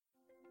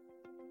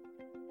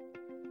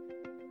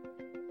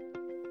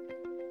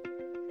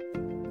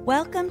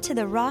Welcome to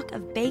the Rock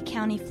of Bay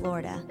County,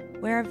 Florida,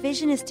 where our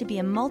vision is to be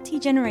a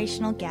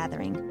multi-generational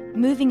gathering,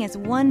 moving as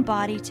one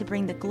body to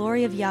bring the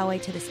glory of Yahweh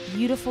to this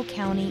beautiful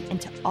county and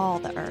to all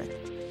the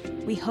earth.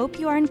 We hope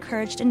you are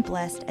encouraged and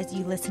blessed as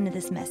you listen to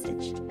this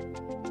message.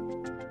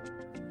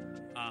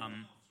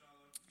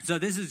 So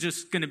this is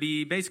just going to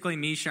be basically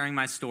me sharing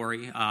my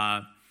story.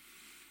 I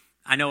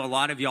know a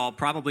lot of y'all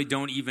probably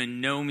don't even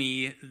know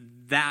me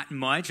that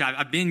much.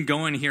 I've been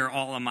going here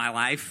all of my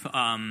life,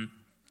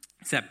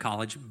 except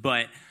college.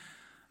 But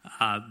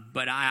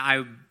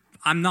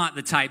I'm not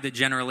the type that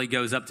generally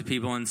goes up to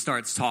people and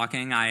starts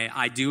talking.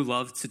 I do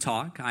love to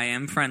talk. I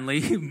am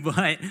friendly,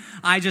 but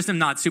I just am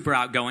not super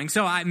outgoing.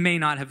 So I may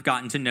not have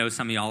gotten to know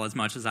some of y'all as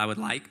much as I would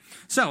like.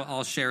 So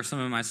I'll share some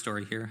of my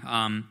story here.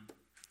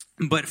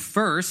 But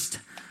first,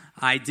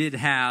 I did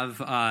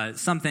have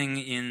something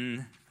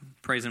in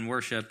praise and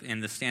worship in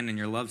the Stand in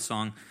Your Love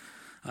song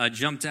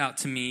jumped out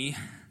to me.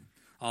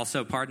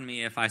 Also, pardon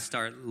me if I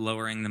start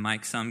lowering the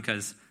mic some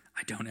because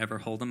I don't ever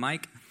hold a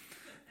mic,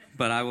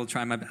 but I will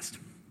try my best.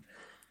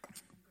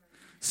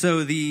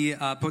 So the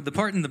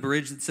part in the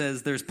bridge that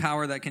says, "There's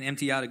power that can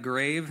empty out a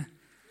grave,"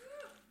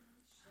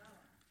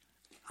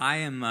 I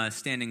am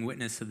standing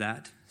witness of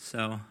that.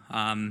 So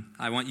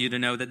I want you to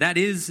know that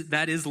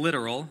is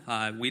literal.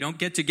 We don't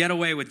get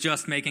away with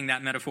just making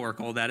that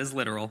metaphorical. That is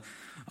literal.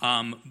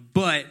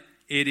 But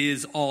it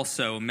is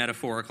also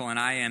metaphorical, and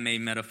I am a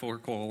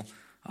metaphorical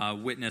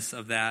witness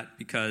of that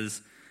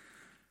because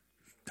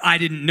I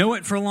didn't know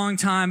it for a long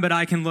time, but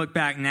I can look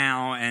back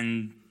now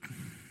and,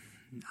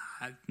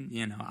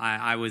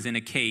 I was in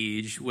a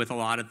cage with a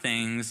lot of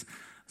things,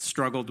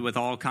 struggled with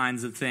all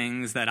kinds of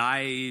things that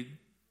I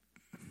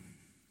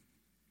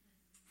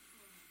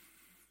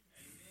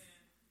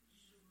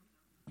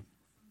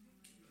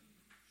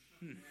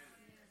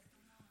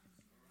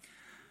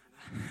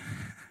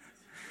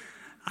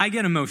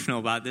get emotional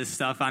about this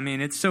stuff. I mean,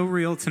 it's so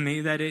real to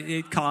me that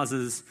it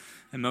causes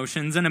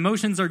emotions, and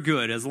emotions are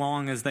good as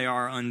long as they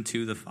are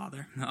unto the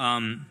Father.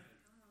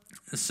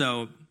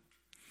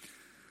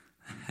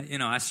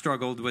 I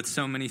struggled with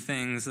so many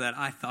things that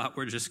I thought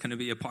were just going to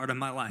be a part of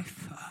my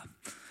life.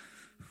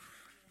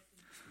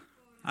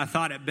 I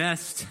thought at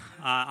best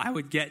I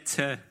would get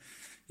to,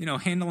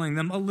 handling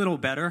them a little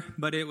better,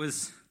 but it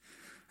was...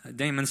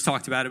 Damon's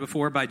talked about it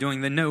before by doing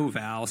the no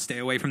vow. Stay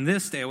away from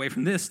this, stay away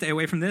from this, stay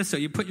away from this. So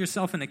you put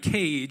yourself in a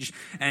cage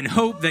and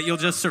hope that you'll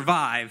just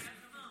survive.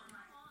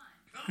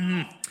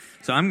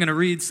 So I'm going to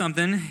read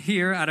something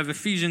here out of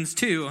Ephesians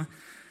 2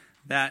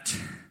 that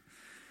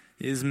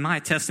is my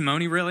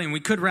testimony, really. And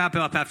we could wrap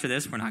up after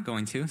this. We're not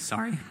going to,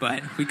 sorry,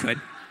 but we could.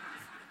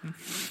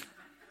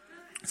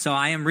 So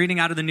I am reading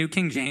out of the New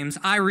King James.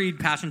 I read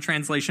Passion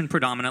Translation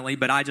predominantly,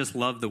 but I just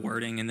love the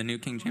wording in the New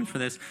King James for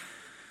this.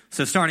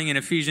 So starting in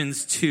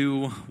Ephesians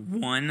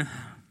 2:1,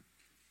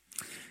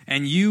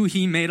 "And you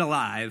he made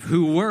alive,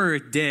 who were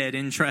dead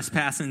in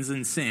trespasses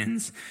and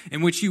sins,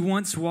 in which you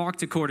once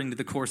walked according to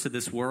the course of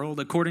this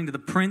world, according to the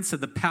prince of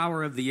the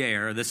power of the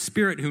air, the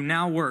spirit who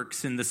now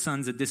works in the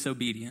sons of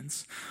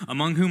disobedience,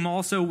 among whom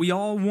also we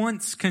all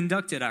once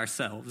conducted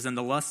ourselves in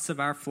the lusts of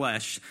our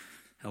flesh."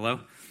 Hello?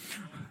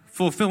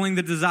 "Fulfilling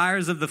the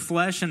desires of the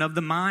flesh and of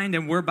the mind,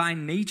 and were by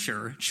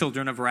nature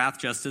children of wrath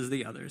just as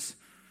the others.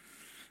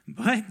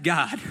 But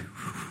God,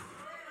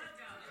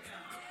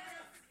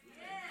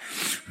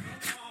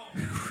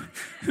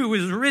 who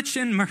is rich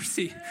in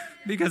mercy,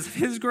 because of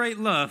his great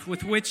love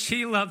with which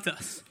he loved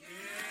us,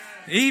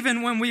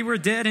 even when we were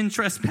dead in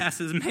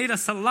trespasses, made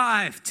us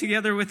alive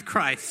together with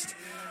Christ,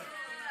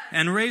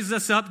 and raised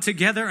us up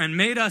together and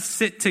made us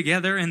sit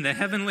together in the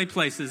heavenly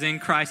places in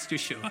Christ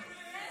Yeshua."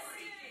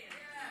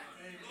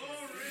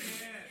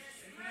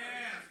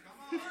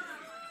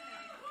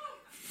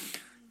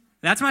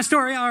 That's my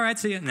story. All right,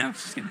 see you. No,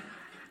 just kidding.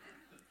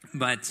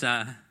 But,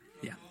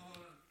 yeah.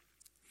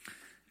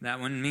 That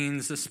one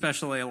means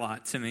especially a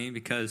lot to me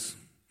because,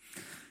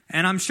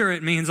 and I'm sure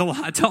it means a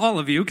lot to all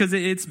of you because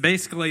it's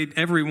basically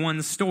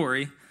everyone's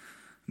story.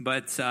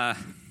 But, yeah.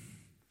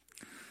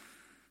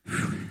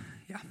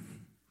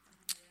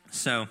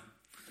 So,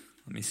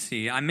 let me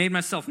see. I made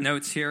myself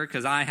notes here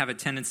because I have a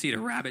tendency to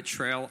rabbit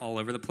trail all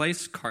over the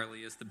place.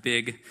 Carly is the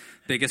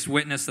biggest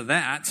witness of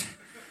that.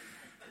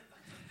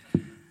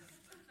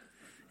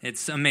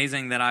 It's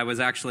amazing that I was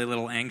actually a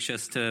little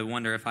anxious to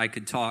wonder if I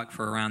could talk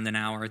for around an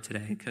hour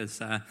today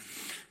because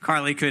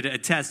Carly could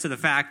attest to the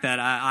fact that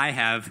I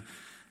have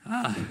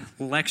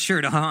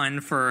lectured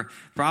on for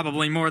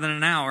probably more than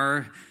an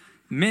hour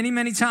many,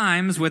 many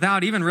times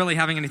without even really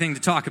having anything to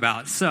talk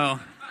about.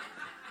 So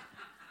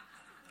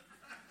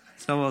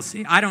we'll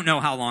see. I don't know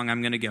how long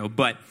I'm going to go,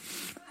 but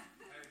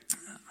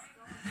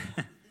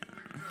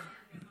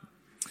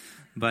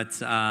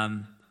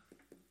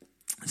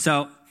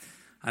so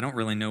I don't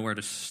really know where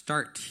to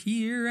start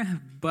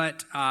here,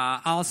 but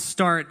I'll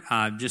start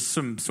just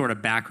some sort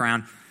of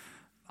background.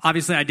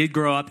 Obviously, I did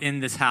grow up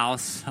in this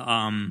house,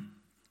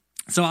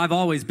 so I've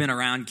always been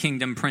around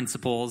kingdom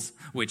principles,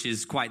 which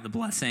is quite the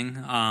blessing.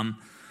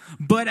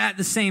 But at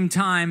the same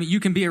time, you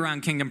can be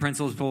around kingdom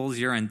principles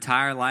your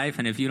entire life,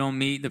 and if you don't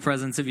meet the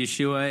presence of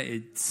Yeshua,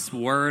 it's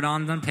word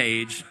on the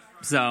page.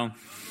 So,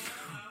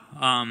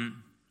 and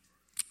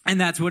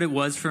that's what it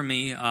was for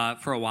me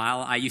for a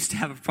while. I used to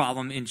have a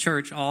problem in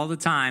church all the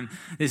time.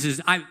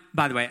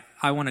 By the way,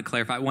 I want to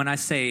clarify. When I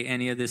say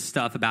any of this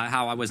stuff about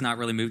how I was not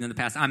really moved in the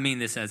past, I mean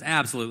this as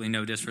absolutely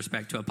no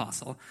disrespect to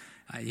Apostle.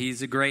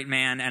 He's a great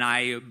man, and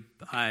I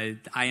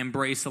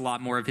embrace a lot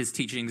more of his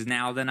teachings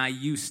now than I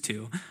used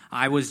to.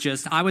 I was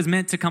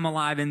meant to come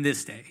alive in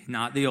this day,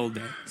 not the old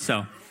day.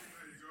 So,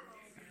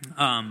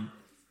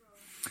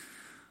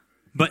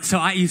 so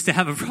I used to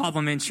have a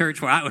problem in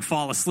church where I would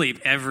fall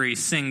asleep every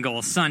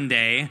single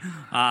Sunday.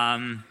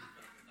 All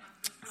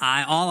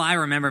I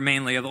remember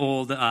mainly of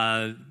old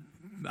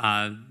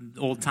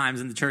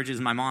times in the church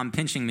is my mom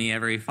pinching me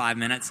every 5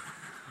 minutes.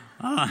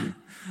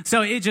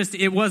 So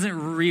it wasn't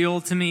real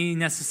to me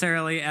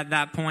necessarily at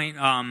that point.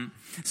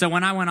 So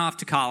when I went off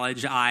to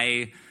college,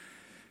 I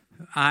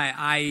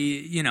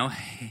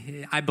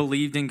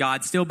believed in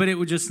God still, but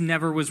it just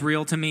never was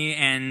real to me.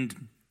 And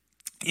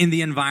in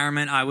the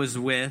environment I was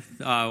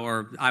with,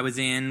 or I was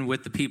in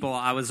with the people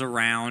I was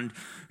around,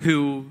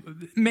 who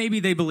maybe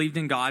they believed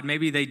in God,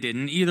 maybe they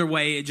didn't. Either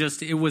way,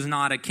 it was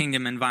not a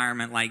kingdom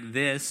environment like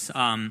this.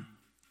 And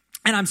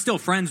I'm still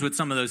friends with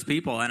some of those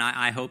people, and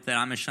I hope that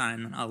I'm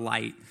shining a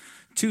light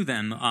to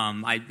them.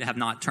 I have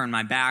not turned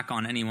my back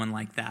on anyone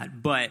like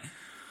that, but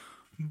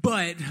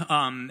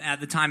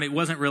at the time it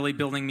wasn't really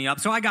building me up.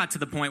 So I got to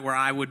the point where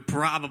I would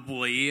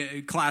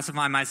probably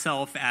classify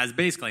myself as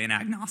basically an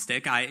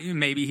agnostic.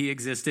 Maybe he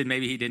existed,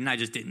 maybe he didn't. I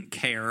just didn't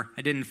care.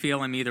 I didn't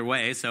feel him either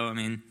way. So I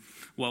mean,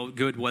 well,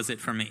 good was it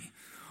for me?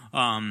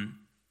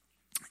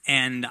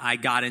 And I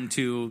got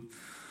into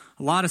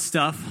a lot of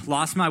stuff,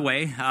 lost my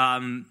way.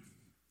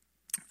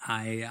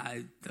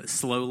 I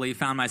slowly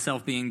found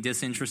myself being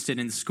disinterested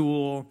in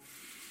school.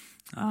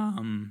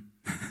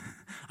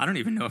 I don't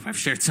even know if I've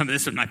shared some of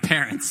this with my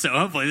parents, so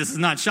hopefully this is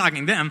not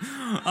shocking them.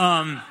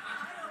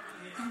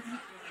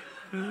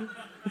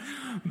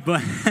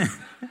 But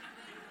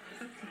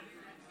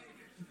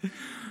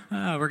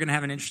we're going to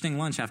have an interesting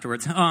lunch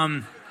afterwards.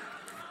 But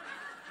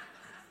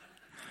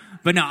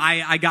no,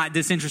 I got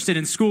disinterested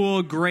in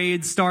school.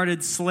 Grades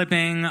started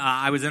slipping.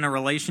 I was in a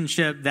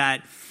relationship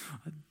that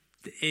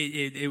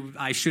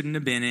I shouldn't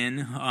have been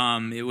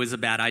in. It was a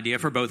bad idea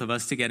for both of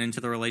us to get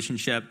into the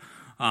relationship.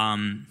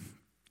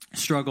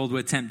 Struggled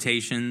with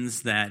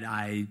temptations that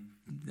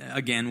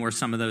again, were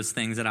some of those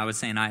things that I was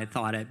saying I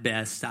thought at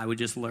best I would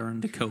just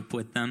learn to cope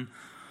with them.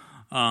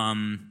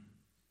 And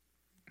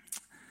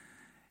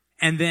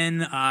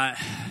then I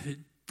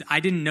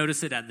didn't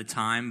notice it at the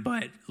time,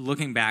 but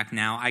looking back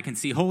now, I can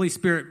see Holy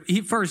Spirit.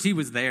 He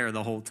was there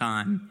the whole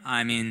time.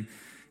 I mean,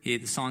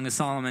 the Song of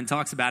Solomon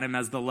talks about him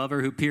as the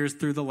lover who peers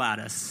through the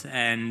lattice,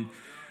 and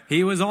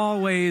he was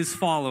always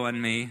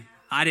following me.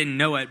 I didn't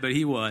know it, but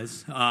he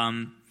was.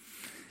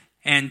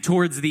 And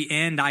towards the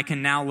end, I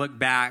can now look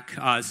back.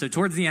 So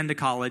towards the end of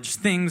college,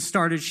 things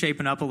started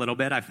shaping up a little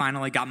bit. I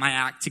finally got my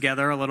act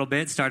together a little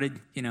bit, started,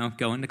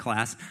 going to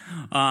class.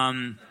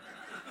 The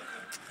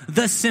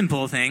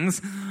simple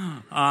things.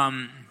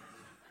 And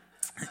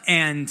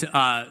so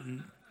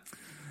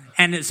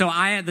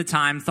I, at the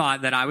time,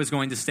 thought that I was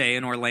going to stay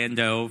in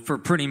Orlando for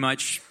pretty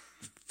much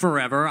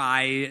forever.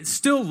 I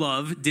still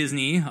love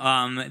Disney.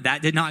 That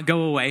did not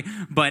go away.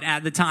 But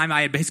at the time,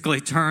 I had basically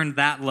turned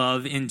that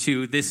love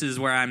into this is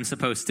where I'm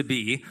supposed to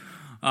be.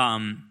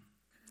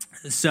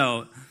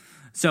 So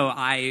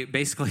I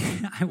basically,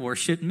 I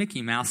worship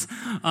Mickey Mouse.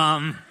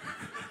 Oh,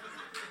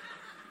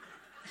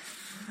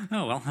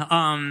 well.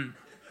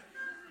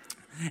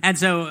 And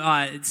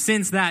so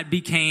since that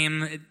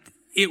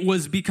it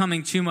was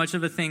becoming too much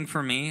of a thing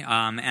for me,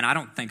 and I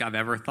don't think I've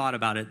ever thought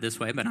about it this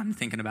way, but I'm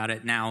thinking about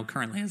it now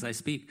currently as I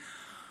speak.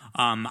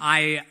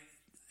 I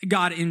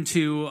got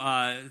into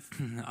a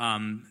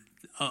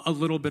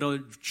little bit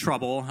of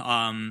trouble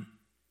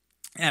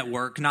at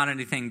work, not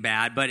anything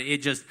bad, but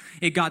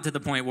it got to the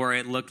point where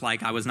it looked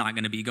like I was not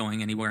going to be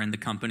going anywhere in the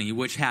company,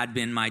 which had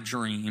been my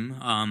dream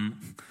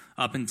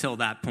up until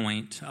that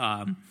point.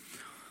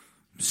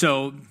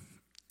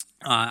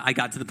 I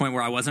got to the point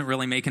where I wasn't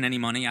really making any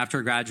money after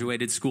I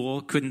graduated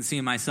school, couldn't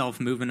see myself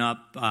moving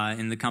up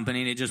in the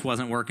company, and it just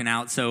wasn't working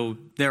out. So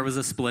there was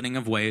a splitting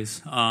of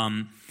ways.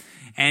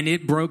 And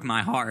it broke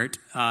my heart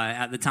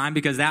at the time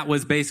because that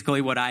was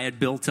basically what I had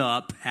built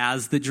up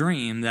as the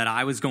dream, that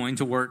I was going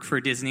to work for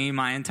Disney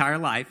my entire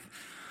life.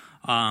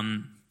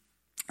 And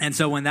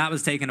so when that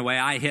was taken away,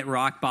 I hit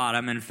rock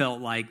bottom and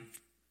felt like,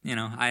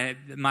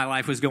 my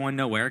life was going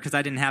nowhere because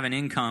I didn't have an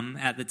income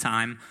at the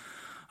time.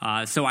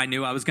 So I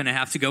knew I was going to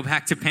have to go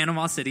back to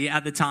Panama City.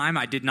 At the time,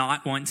 I did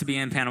not want to be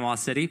in Panama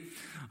City.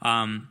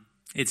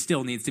 It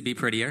still needs to be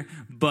prettier,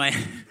 but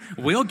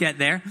we'll get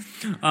there.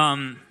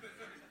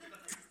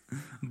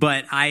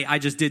 But I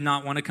just did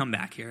not want to come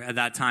back here at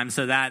that time.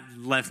 So that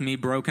left me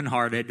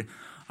brokenhearted.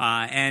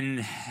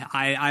 And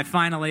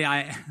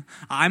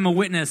I'm a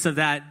witness of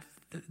that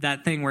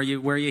that thing where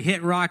you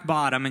hit rock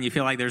bottom and you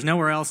feel like there's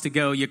nowhere else to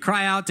go. You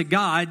cry out to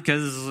God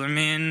because,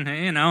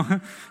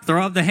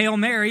 throw up the Hail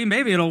Mary,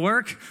 maybe it'll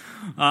work.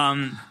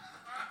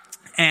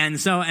 And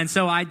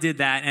so I did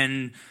that,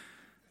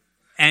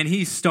 and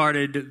he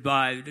started,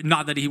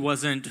 not that he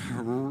was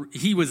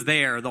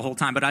there the whole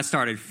time, but I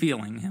started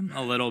feeling him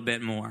a little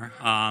bit more.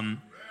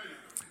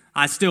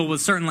 I still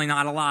was certainly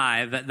not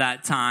alive at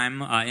that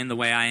time in the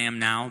way I am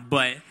now,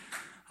 but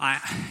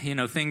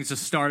things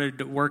just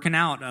started working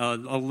out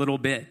a little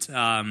bit.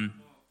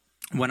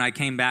 When I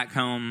came back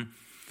home,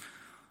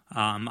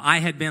 I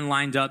had been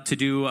lined up to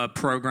do a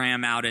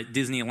program out at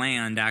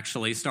Disneyland,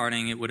 actually,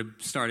 it would have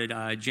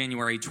started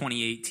January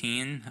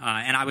 2018,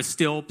 and I was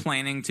still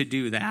planning to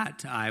do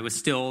that. I was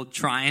still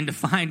trying to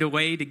find a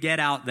way to get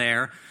out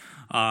there.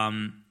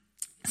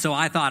 So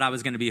I thought I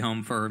was going to be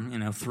home for,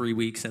 3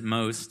 weeks at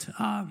most.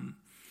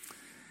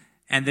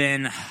 And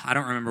then, I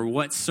don't remember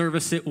what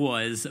service it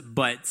was,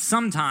 but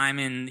sometime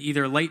in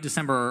either late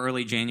December or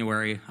early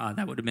January,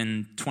 that would have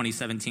been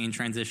 2017,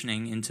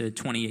 transitioning into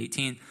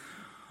 2018,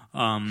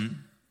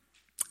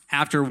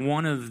 after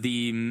one of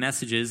the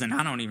messages, and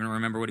I don't even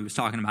remember what he was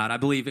talking about, I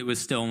believe it was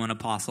still when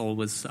Apostle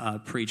was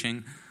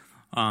preaching,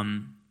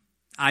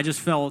 I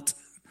felt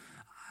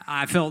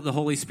the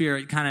Holy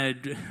Spirit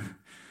kind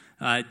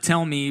of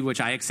tell me, which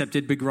I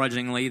accepted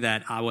begrudgingly,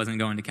 that I wasn't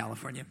going to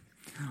California.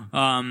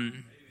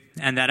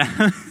 And that,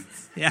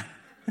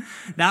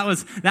 that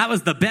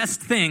was the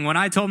best thing. When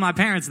I told my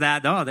parents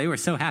that, they were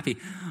so happy.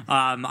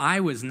 I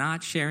was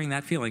not sharing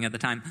that feeling at the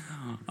time.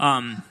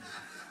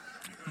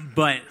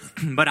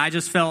 But I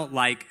just felt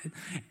like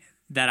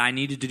that I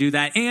needed to do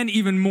that. And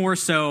even more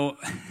so,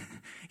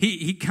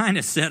 he kind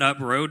of set up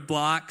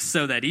roadblocks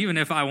so that even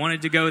if I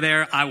wanted to go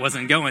there, I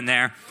wasn't going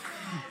there.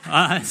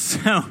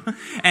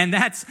 And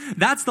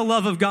that's the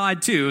love of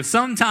God too.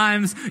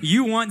 Sometimes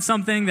you want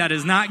something that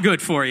is not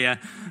good for you.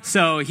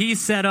 So he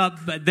set up,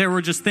 there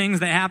were just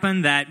things that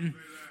happened that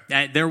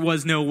there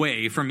was no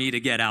way for me to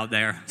get out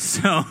there.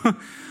 So,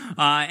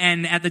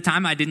 and at the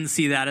time I didn't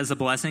see that as a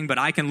blessing, but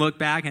I can look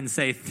back and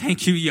say,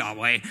 thank you,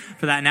 Yahweh,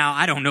 for that. Now,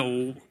 I don't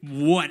know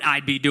what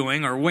I'd be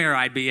doing or where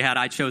I'd be had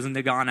I chosen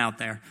to gone out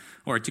there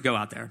or to go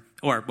out there.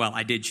 Or, well,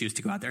 I did choose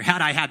to go out there,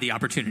 had I had the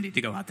opportunity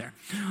to go out there.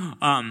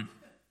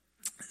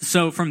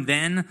 So from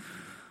then,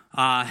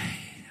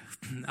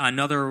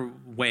 another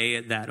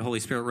way that Holy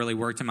Spirit really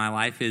worked in my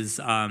life is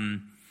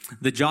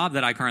the job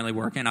that I currently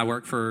work in. I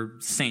work for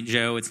St.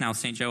 Joe. It's now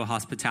St. Joe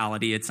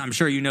Hospitality. I'm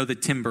sure you know the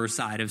timber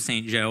side of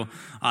St. Joe.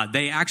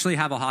 They actually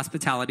have a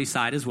hospitality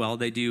side as well.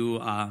 They do.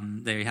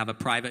 They have a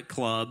private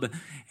club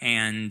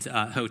and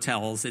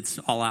hotels. It's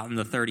all out in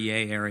the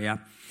 30A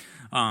area.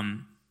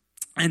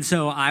 And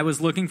so I was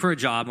looking for a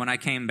job when I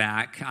came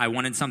back. I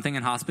wanted something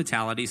in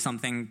hospitality,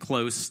 something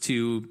close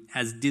to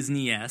as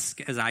Disney-esque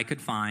as I could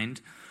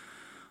find.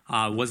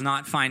 Was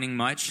not finding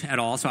much at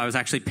all, so I was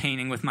actually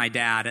painting with my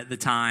dad at the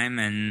time,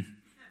 and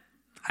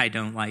I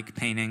don't like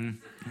painting.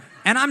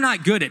 And I'm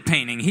not good at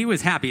painting. He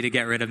was happy to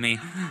get rid of me.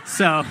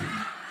 So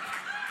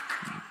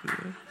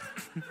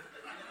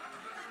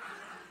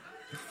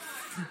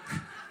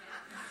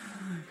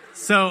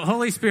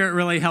Holy Spirit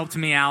really helped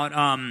me out.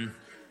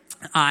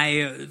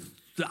 I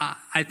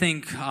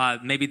think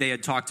maybe they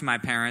had talked to my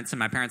parents, and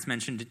my parents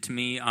mentioned it to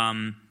me.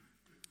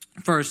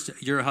 First,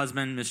 your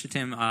husband, Mr.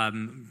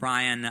 Tim,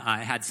 Brian,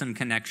 had some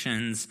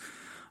connections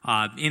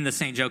in the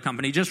St. Joe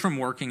company just from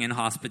working in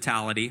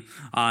hospitality.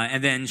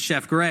 And then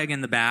Chef Greg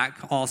in the back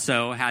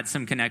also had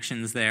some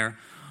connections there.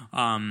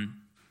 And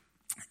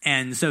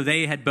so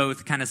they had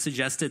both kind of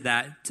suggested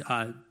that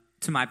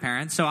to my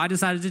parents. So I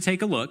decided to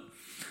take a look.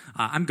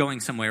 I'm going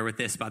somewhere with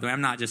this, by the way.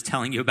 I'm not just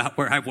telling you about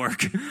where I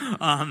work.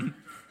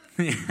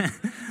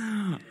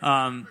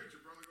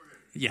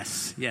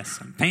 Yes,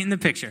 I'm painting the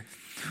picture.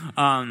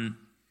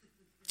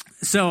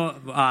 So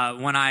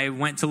when I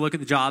went to look at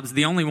the jobs,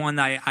 the only one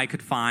that I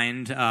could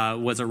find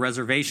was a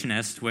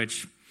reservationist,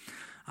 which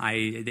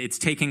it's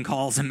taking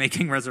calls and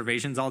making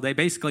reservations all day.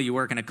 Basically, you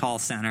work in a call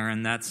center,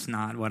 and that's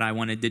not what I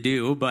wanted to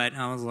do. But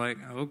I was like,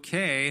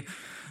 okay.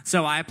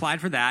 So I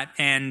applied for that,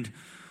 and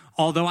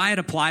although I had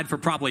applied for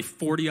probably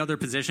 40 other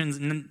positions,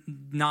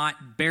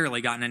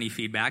 barely gotten any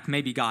feedback,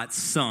 maybe got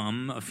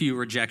a few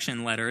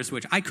rejection letters,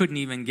 which I couldn't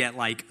even get,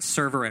 like,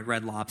 server at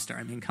Red Lobster.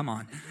 I mean, come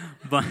on.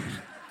 But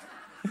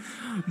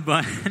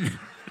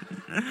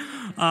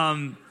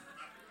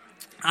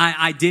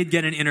I did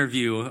get an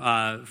interview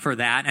for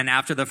that, and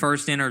after the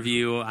first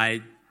interview,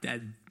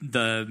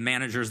 the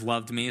managers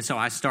loved me, so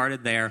I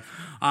started there.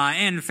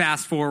 And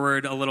fast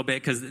forward a little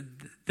bit, because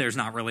there's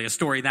not really a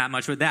story that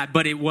much with that,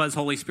 but it was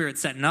Holy Spirit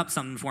setting up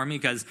something for me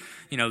because,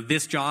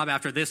 this job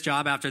after this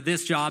job after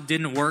this job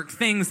didn't work,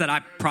 things that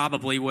I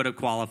probably would have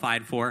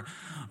qualified for.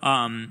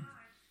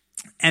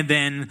 And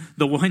then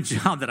the one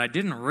job that I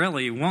didn't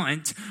really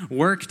want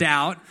worked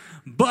out,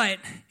 but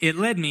it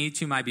led me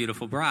to my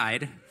beautiful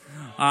bride.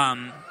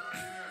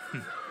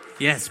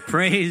 Yes,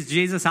 praise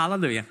Jesus,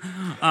 hallelujah.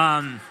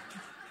 And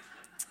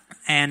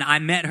I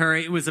met her,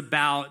 it was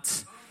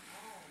about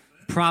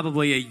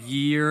probably a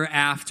year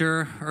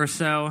after or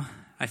so,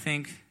 I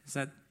think. Is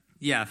that?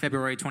 Yeah,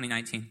 February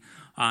 2019.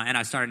 And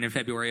I started in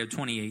February of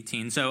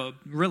 2018. So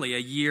really a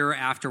year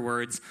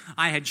afterwards,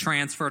 I had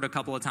transferred a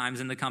couple of times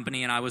in the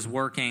company, and I was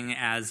working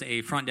as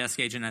a front desk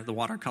agent at the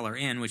Watercolor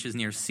Inn, which is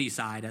near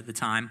Seaside at the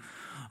time.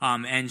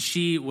 And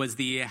she was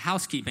the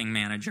housekeeping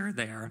manager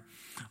there.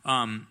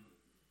 And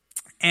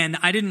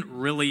I didn't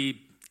really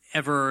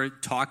ever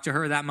talk to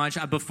her that much.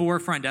 Before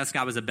front desk,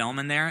 I was a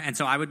bellman there, and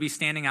so I would be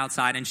standing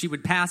outside, and she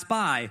would pass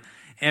by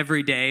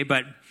every day,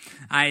 but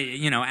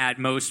at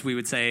most we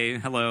would say,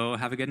 hello,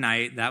 have a good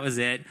night. That was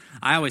it.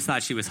 I always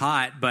thought she was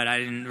hot, but I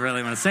didn't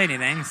really want to say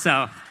anything,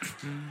 so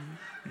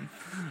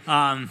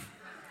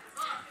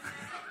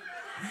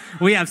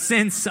we have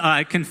since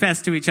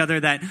confessed to each other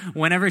that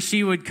whenever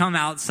she would come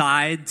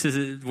outside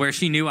to where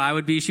she knew I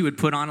would be, she would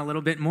put on a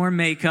little bit more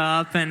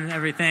makeup and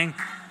everything.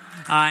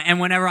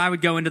 And whenever I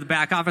would go into the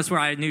back office where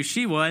I knew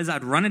she was,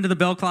 I'd run into the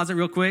bell closet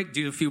real quick,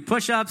 do a few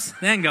push-ups,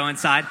 then go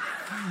inside.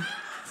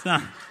 So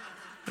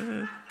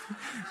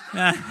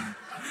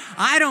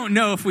I don't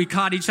know if we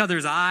caught each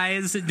other's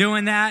eyes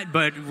doing that,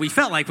 but we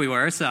felt like we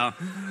were, so.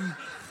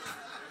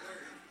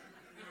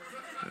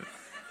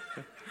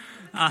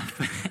 But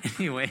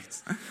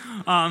anyways,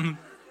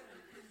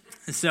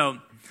 so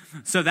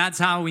that's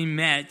how we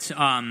met.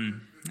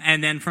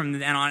 And then from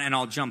then on, and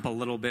I'll jump a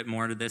little bit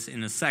more to this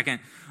in a second.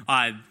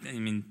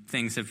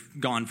 Things have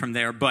gone from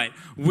there. But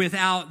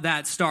without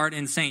that start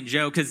in St.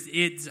 Joe, because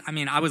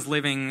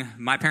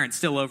my parents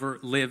still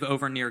live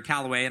over near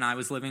Callaway, and I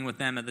was living with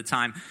them at the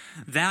time.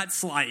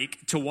 That's like,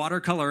 to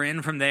Watercolor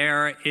Inn from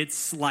there,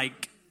 it's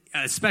like,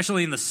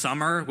 especially in the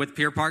summer with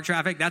Pier Park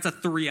traffic, that's a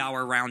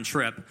 3-hour round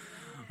trip.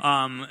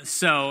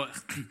 So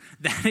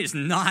that is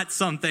not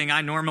something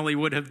I normally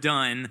would have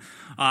done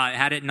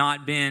had it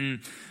not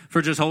been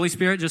for just Holy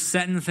Spirit just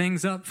setting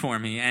things up for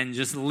me and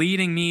just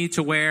leading me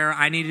to where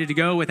I needed to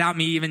go without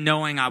me even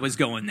knowing I was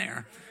going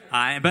there.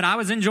 But I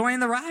was enjoying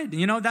the ride.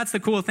 That's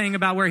the cool thing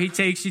about where he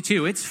takes you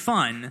to. It's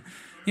fun.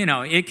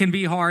 It can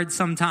be hard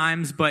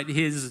sometimes, but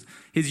his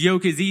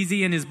yoke is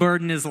easy and his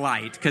burden is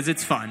light because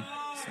it's fun.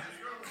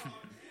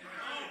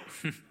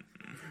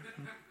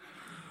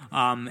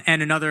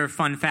 And another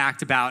fun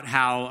fact about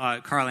how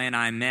Carly and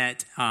I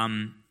met,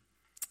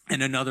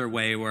 and another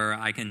way where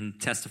I can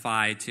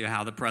testify to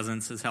how the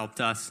presence has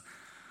helped us.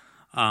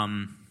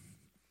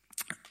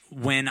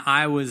 When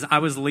I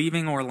was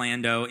leaving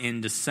Orlando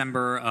in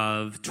December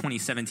of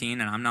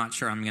 2017, and I'm not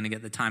sure I'm going to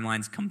get the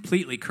timelines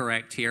completely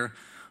correct here,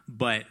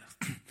 but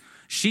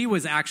she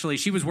was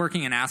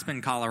working in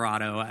Aspen,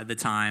 Colorado at the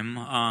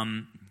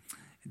time.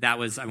 That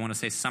was, I want to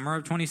say, summer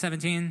of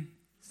 2017.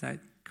 Is that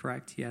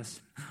correct? Yes.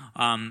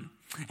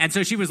 And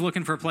so she was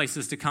looking for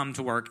places to come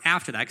to work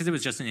after that because it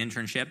was just an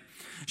internship.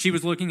 She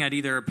was looking at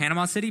either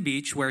Panama City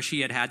Beach, where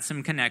she had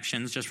some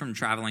connections just from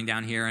traveling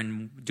down here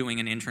and doing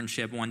an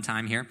internship one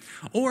time here,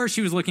 or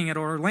she was looking at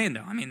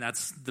Orlando.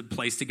 That's the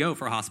place to go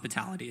for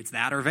hospitality. It's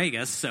that or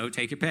Vegas, so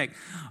take your pick.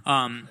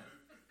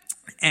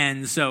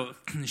 And so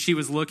she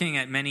was looking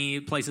at many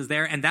places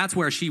there, and that's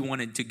where she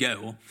wanted to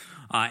go.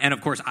 And,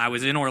 of course, I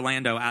was in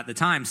Orlando at the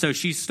time, so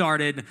she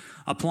started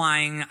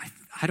applying.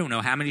 I don't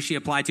know how many she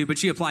applied to, but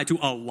she applied to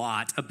a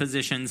lot of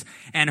positions,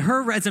 and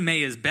her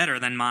resume is better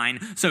than mine,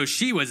 so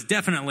she was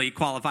definitely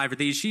qualified for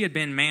these. She had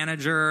been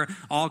manager,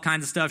 all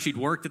kinds of stuff. She'd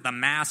worked at the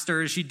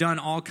Masters. She'd done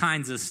all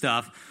kinds of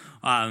stuff.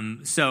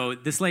 So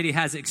this lady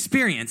has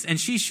experience, and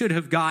she should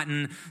have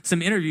gotten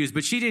some interviews,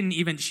 but she didn't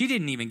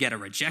even get a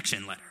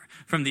rejection letter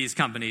from these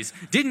companies.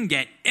 Didn't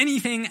get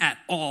anything at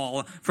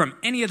all from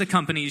any of the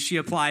companies she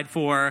applied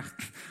for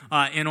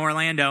in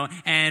Orlando.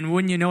 And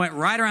wouldn't you know it,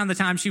 right around the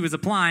time she was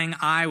applying,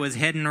 I was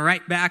heading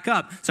right back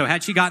up. So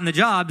had she gotten the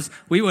jobs,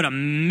 we would have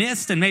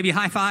missed and maybe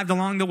high-fived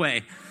along the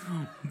way.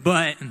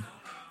 But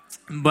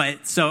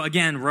so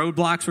again,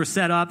 roadblocks were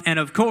set up. And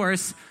of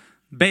course,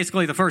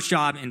 basically the first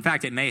job, in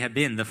fact, it may have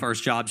been the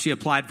first job she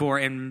applied for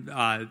in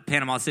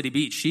Panama City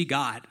Beach, she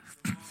got.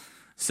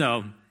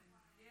 So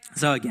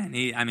again,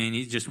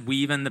 he's just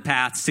weaving the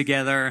paths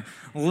together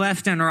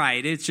left and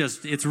right.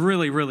 It's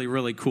really, really,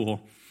 really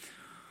cool.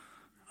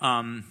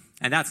 And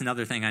that's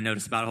another thing I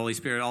notice about Holy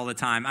Spirit all the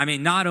time.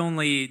 Not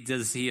only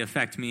does he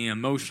affect me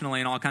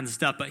emotionally and all kinds of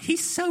stuff, but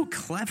he's so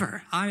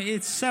clever.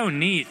 It's so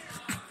neat.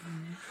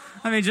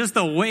 Just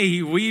the way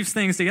he weaves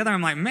things together,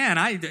 I'm like, man,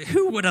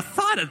 who would have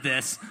thought of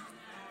this?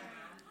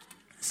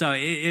 So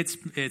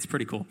it's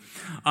pretty cool.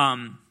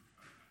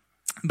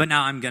 But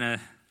now I'm going to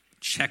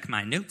check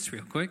my notes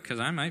real quick because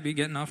I might be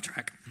getting off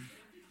track.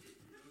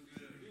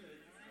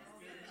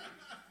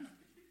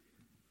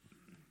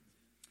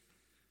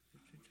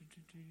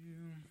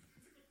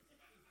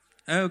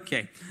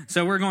 Okay,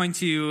 so we're going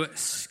to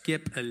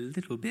skip a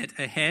little bit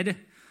ahead,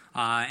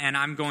 and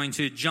I'm going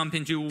to jump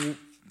into,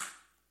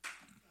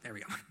 there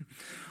we go,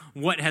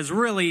 what has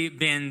really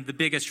been the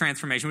biggest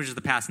transformation, which is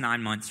the past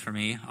 9 months for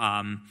me.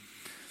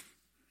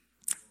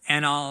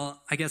 And I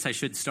guess I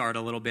should start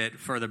a little bit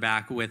further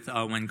back with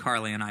when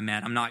Carly and I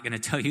met. I'm not going to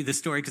tell you the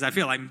story because I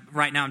feel like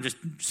right now I'm just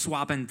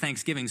swapping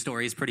Thanksgiving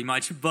stories pretty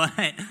much,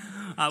 but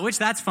which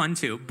that's fun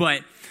too.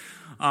 But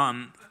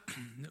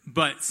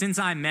since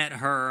I met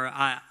her,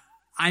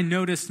 I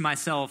noticed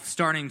myself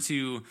starting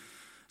to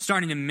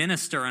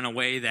minister in a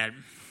way that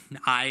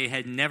I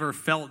had never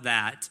felt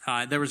that.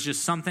 There was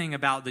just something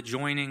about the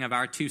joining of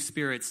our two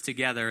spirits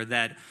together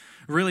that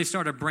really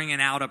started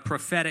bringing out a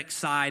prophetic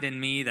side in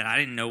me that I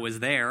didn't know was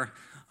there.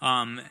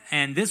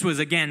 And this was,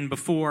 again,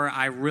 before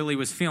I really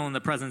was feeling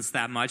the presence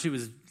that much. It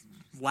was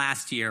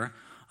last year.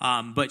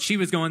 But she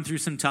was going through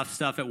some tough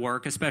stuff at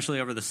work,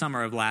 especially over the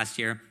summer of last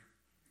year.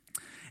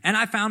 And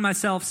I found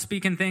myself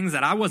speaking things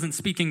that I wasn't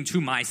speaking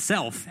to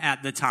myself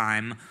at the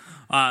time,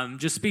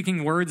 just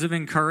speaking words of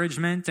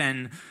encouragement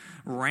and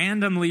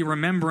randomly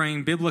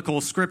remembering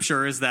biblical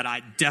scriptures that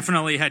I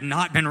definitely had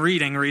not been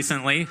reading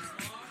recently.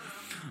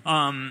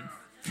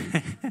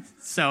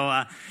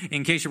 So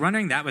in case you're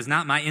wondering, that was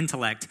not my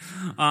intellect.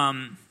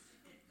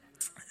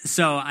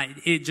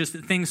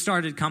 Things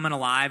started coming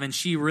alive, and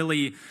she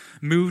really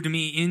moved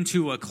me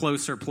into a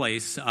closer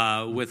place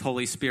with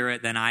Holy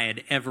Spirit than I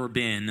had ever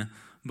been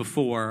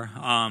before.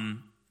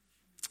 And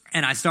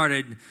I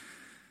started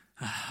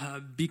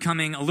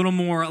becoming a little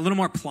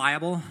more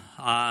pliable,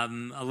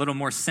 a little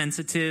more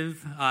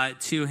sensitive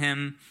to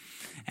him.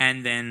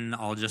 And then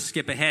I'll just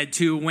skip ahead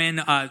to when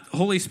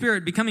Holy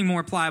Spirit, becoming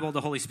more pliable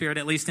to Holy Spirit,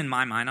 at least in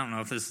my mind. I don't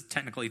know if this is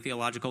technically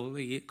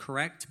theologically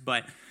correct,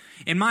 but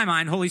in my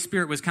mind, Holy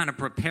Spirit was kind of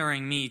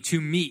preparing me to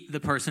meet the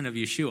person of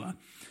Yeshua.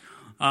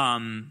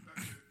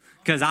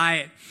 Because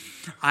had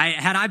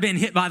I been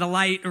hit by the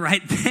light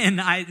right then,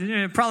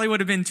 it probably would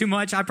have been too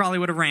much. I probably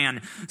would have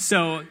ran.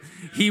 So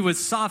he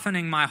was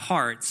softening my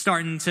heart,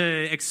 starting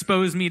to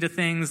expose me to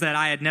things that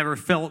I had never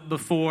felt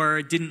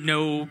before, didn't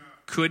know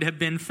could have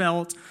been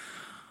felt.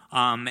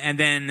 And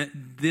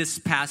then this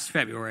past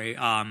February,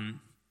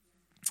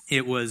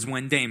 it was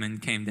when Damon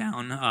came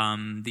down,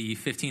 the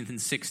 15th and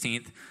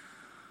 16th.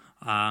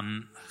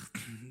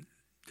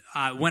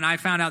 When I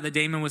found out that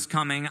Damon was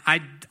coming, I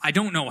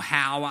don't know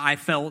how I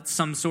felt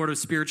some sort of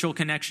spiritual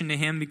connection to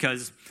him,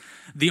 because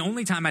the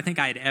only time I think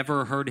I had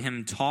ever heard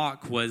him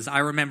talk was, I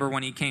remember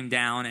when he came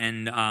down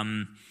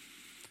and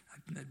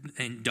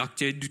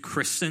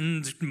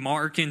christened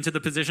Mark into the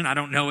position. I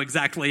don't know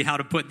exactly how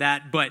to put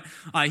that, but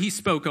he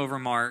spoke over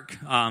Mark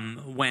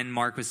when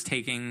Mark was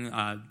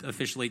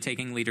officially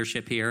taking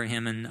leadership here,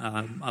 him and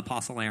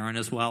Apostle Aaron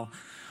as well.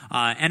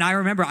 And I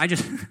remember I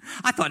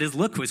thought his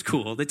look was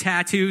cool. The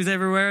tattoos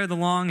everywhere, the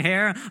long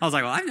hair. I was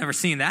like, well, I've never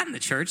seen that in the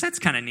church. That's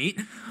kind of neat.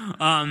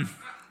 And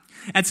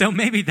so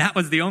maybe that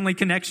was the only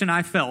connection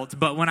I felt.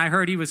 But when I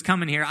heard he was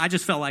coming here, I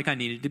just felt like I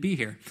needed to be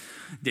here.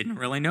 Didn't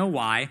really know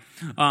why.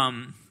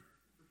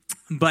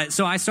 But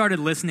so I started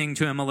listening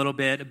to him a little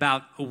bit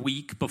about a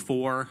week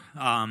before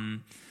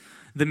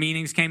the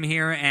meetings came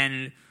here,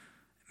 and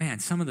man,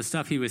 some of the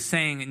stuff he was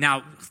saying,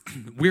 now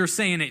we're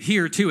saying it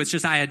here too, it's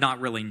just I had not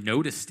really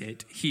noticed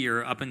it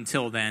here up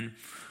until then.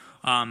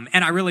 And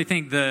I really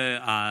think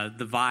the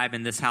vibe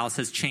in this house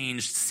has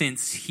changed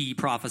since he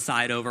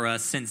prophesied over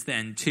us since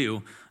then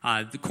too.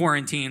 The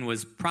quarantine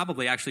was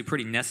probably actually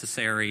pretty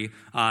necessary,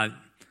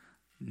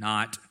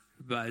 not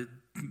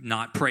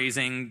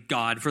praising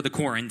God for the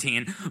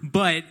quarantine,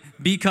 but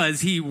because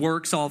he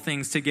works all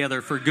things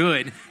together for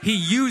good, he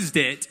used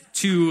it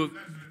to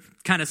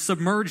kind of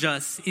submerge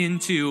us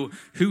into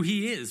who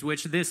he is,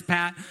 which this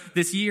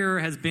year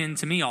has been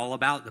to me all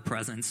about the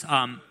presence.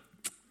 But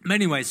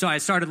anyway, so I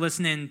started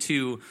listening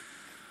to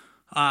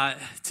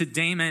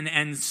Damon,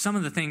 and some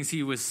of the things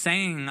he was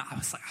saying, I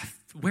was like,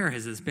 where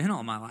has this been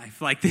all my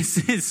life? Like,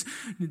 this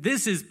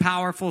is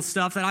powerful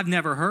stuff that I've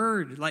never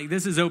heard. Like,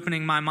 this is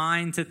opening my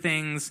mind to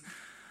things.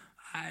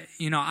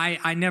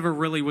 I never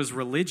really was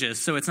religious,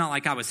 so it's not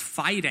like I was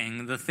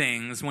fighting the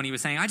things when he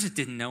was saying. I just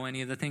didn't know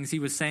any of the things he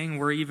was saying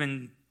were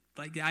even,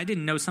 like, I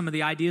didn't know some of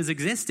the ideas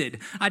existed.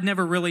 I'd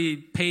never really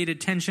paid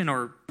attention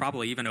or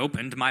probably even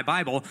opened my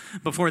Bible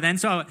before then.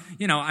 So,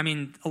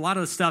 a lot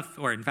of the stuff,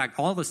 or in fact,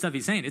 all the stuff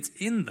he's saying, it's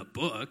in the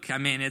book. I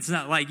mean, it's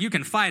not like you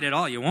can fight it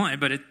all you want,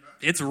 but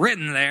it's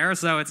written there,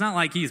 so it's not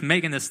like he's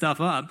making this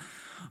stuff up.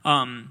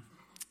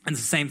 And it's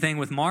the same thing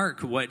with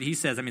Mark, what he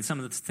says. I mean, some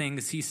of the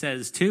things he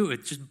says, too,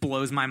 it just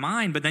blows my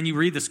mind. But then you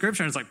read the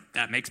scripture, and it's like,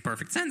 that makes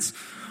perfect sense.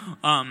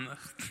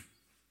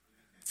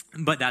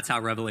 But that's how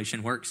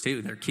revelation works,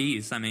 too. They're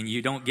keys. I mean,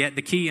 you don't get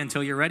the key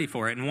until you're ready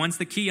for it. And once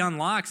the key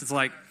unlocks, it's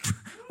like,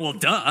 well,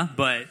 duh.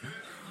 But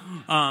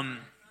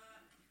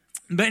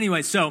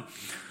anyway, so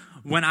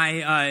when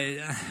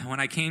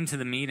I came to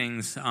the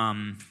meetings,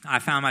 I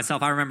found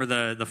myself, I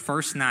remember the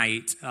first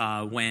night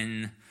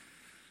when,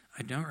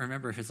 I don't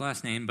remember his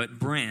last name, but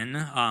Bryn,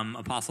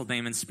 Apostle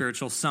Damon's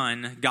spiritual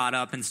son, got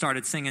up and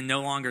started singing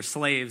No Longer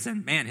Slaves,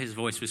 and man, his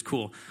voice was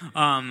cool.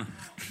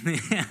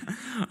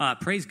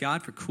 Praise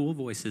God for cool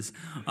voices.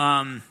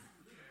 But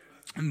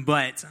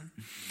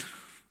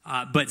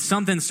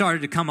something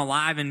started to come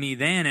alive in me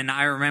then, and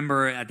I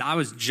remember I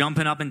was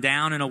jumping up and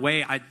down in a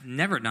way I'd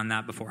never done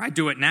that before. I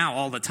do it now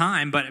all the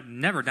time, but I've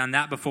never done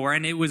that before,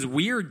 and it was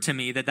weird to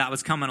me that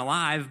was coming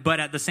alive, but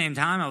at the same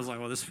time, I was like,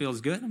 well, this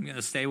feels good. I'm going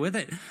to stay with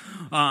it.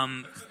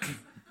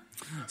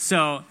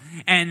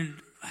 And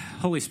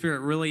Holy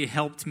Spirit really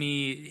helped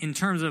me in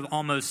terms of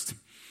almost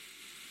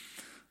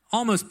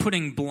almost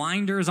putting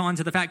blinders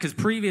onto the fact, because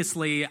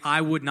previously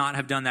I would not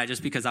have done that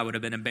just because I would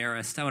have been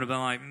embarrassed. I would have been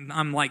like,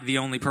 I'm like the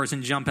only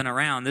person jumping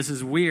around. This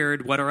is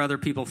weird. What are other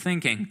people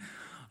thinking?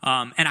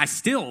 And I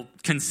still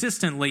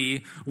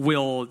consistently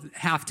will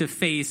have to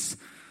face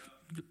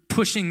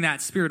pushing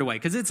that spirit away,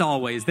 because it's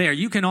always there.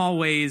 You can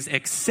always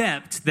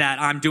accept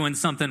that I'm doing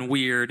something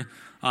weird,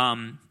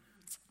 and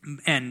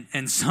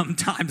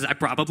sometimes I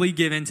probably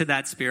give into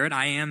that spirit.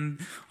 I am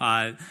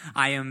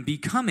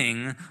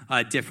becoming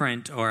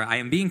different, or I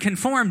am being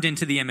conformed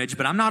into the image,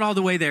 but I'm not all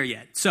the way there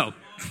yet. So,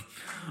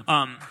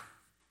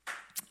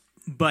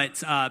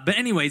 but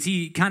anyways,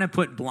 he kind of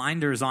put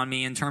blinders on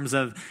me in terms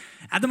of,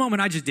 at the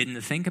moment, I just didn't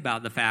think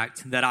about the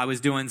fact that I was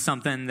doing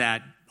something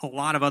that a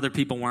lot of other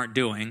people weren't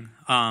doing.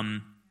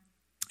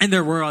 And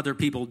there were other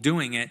people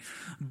doing it,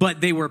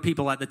 but they were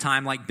people at the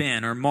time like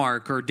Ben or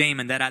Mark or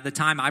Damon that at the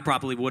time I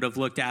probably would have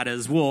looked at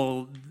as,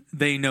 well,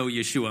 they know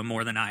Yeshua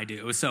more than I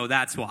do, so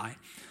that's why.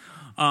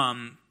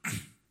 And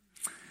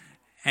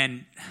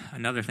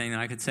another thing that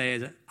I could say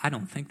is I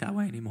don't think that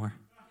way anymore.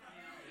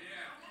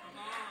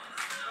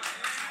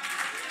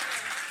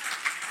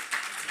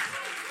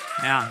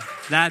 Yeah,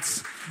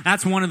 that's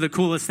one of the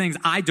coolest things.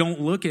 I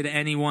don't look at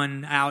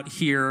anyone out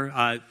here,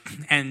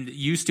 and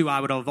used to I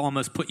would have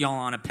almost put y'all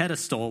on a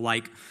pedestal,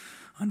 like,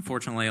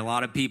 unfortunately, a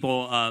lot of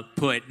people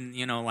put,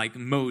 like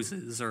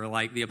Moses or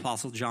like the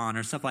Apostle John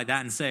or stuff like that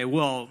and say,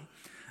 well,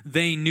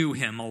 they knew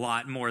him a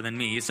lot more than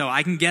me, so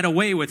I can get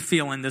away with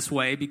feeling this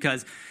way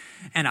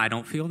and I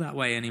don't feel that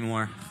way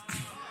anymore.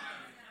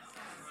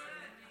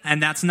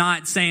 And that's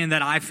not saying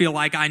that I feel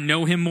like I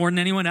know him more than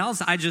anyone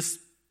else. I just,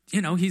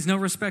 he's no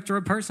respecter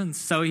of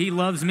persons. So he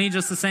loves me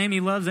just the same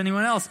he loves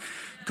anyone else.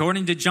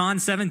 According to John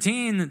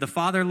 17, the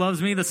Father loves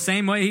me the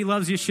same way he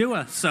loves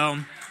Yeshua. So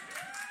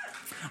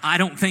I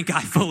don't think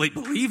I fully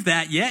believe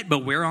that yet,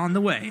 but we're on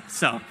the way.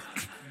 So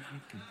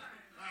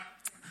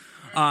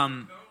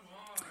I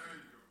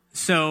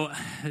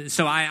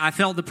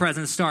felt the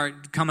presence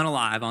start coming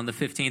alive on the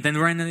 15th.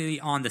 And randomly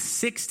on the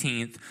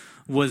 16th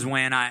was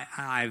when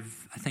I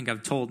think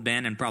I've told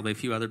Ben and probably a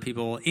few other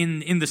people,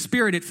 in the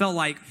spirit, it felt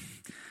like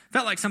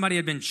somebody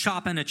had been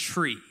chopping a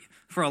tree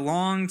for a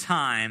long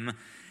time.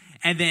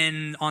 And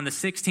then on the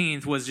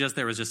 16th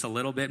there was just a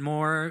little bit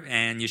more,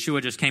 and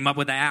Yeshua just came up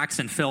with the axe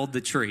and felled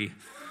the tree.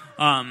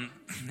 And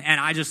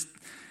I just,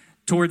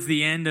 towards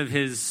the end of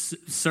his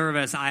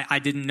service, I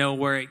didn't know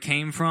where it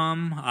came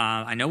from.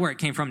 I know where it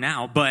came from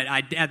now, but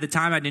at the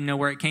time I didn't know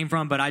where it came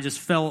from, but I just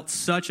felt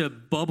such a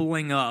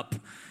bubbling up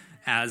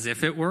as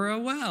if it were a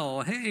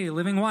well. Hey,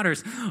 living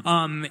waters.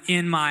 Out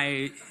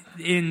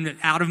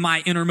of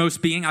my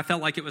innermost being. I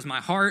felt like it was my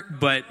heart,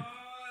 but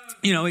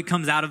it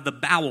comes out of the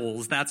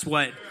bowels. That's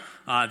what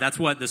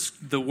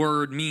the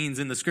word means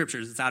in the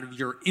scriptures. It's out of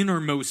your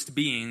innermost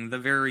being, the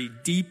very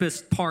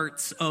deepest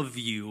parts of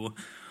you.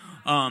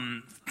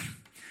 And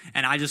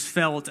I just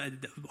felt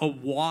a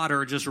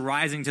water just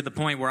rising to the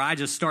point where I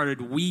just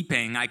started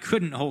weeping. I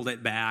couldn't hold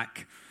it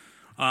back.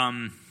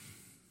 And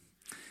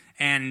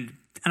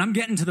I'm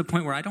getting to the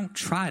point where I don't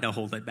try to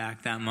hold it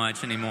back that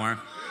much anymore.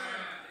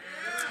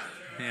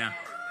 Yeah.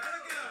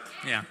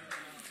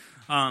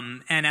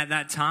 And at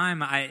that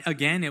time,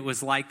 it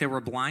was like there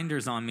were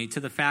blinders on me to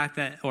the fact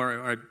that,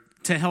 or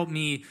to help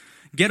me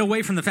get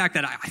away from the fact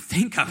that I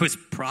think I was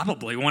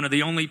probably one of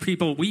the only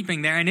people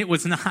weeping there. And it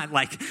was not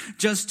like,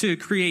 just to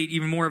create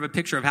even more of a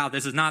picture of how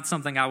this is not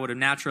something I would have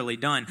naturally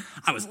done.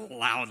 I was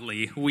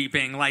loudly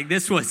weeping. Like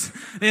this was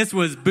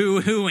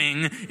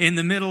boo-hooing in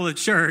the middle of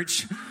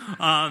church.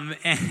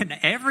 And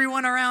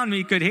everyone around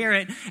me could hear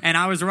it. And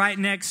I was right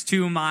next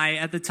to my,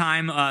 at the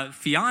time,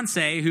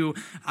 fiance, who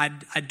I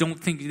don't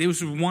think, it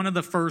was one of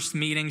the first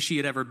meetings she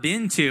had ever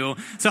been to.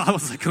 So I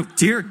was like, oh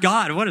dear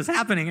God, what is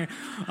happening here?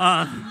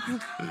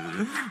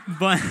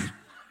 But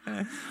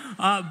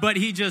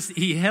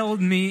he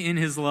held me in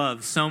his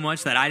love so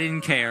much that I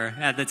didn't care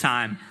at the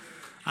time.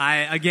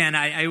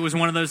 It was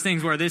one of those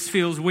things where this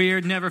feels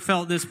weird, never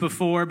felt this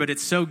before, but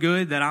it's so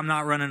good that I'm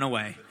not running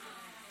away.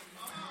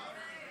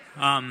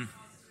 And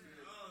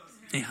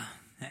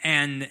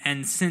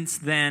since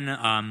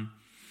then,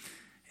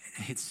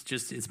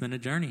 it's been a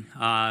journey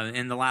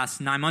in the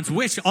last 9 months,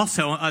 which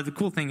also, the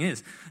cool thing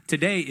is,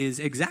 today is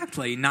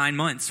exactly 9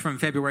 months from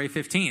February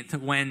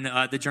 15th when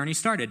the journey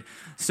started.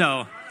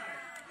 So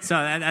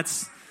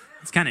that's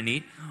kind of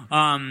neat.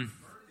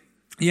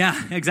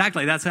 Yeah,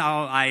 exactly. That's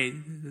how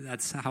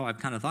I've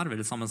kind of thought of it.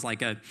 It's almost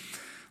like a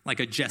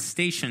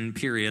gestation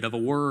period of a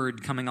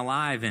word coming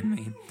alive in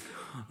me.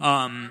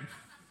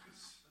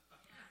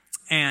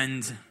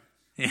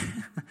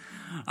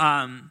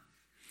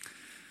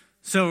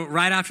 So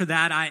right after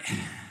that,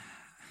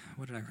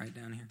 what did I write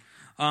down here?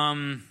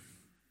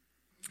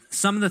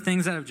 Some of the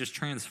things that have just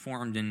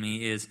transformed in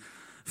me is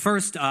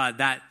first,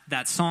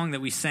 that song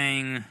that we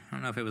sang, I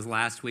don't know if it was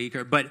last week,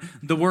 but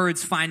the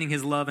words, finding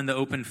his love in the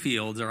open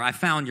fields, or I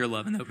found your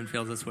love in the open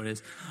fields, that's what it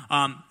is.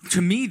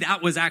 To me,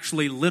 that was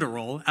actually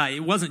literal.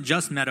 It wasn't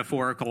just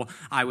metaphorical.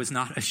 I was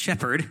not a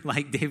shepherd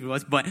like David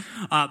was, but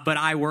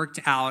I worked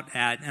out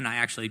and I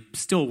actually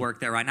still work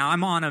there right now.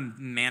 I'm on a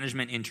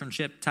management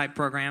internship type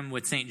program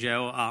with St.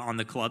 Joe on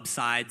the club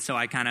side, so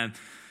I kind of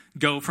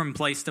go from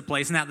place to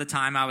place. And at the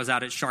time, I was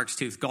out at Shark's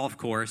Tooth Golf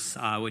Course,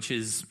 which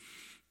is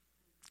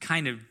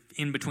kind of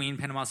in between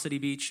Panama City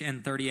Beach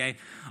and 30A.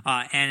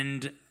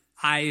 And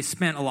I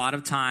spent a lot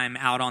of time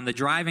out on the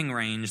driving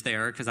range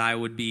there because I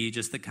would be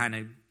just the kind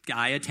of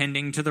guy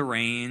attending to the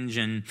range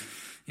and,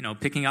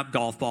 picking up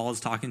golf balls,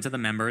 talking to the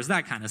members,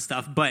 that kind of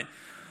stuff. But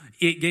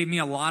it gave me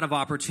a lot of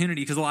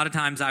opportunity because a lot of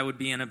times I would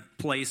be in a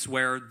place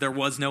where there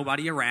was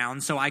nobody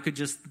around, so I could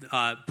just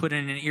put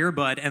in an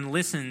earbud and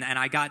listen, and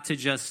I got to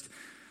just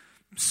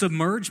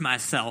submerge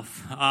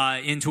myself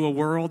into a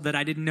world that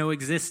I didn't know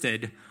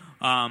existed.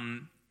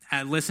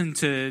 I listened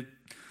to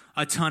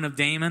a ton of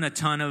Damon, a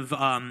ton of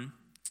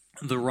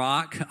The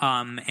Rock,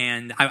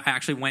 and I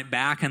actually went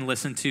back and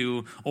listened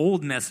to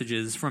old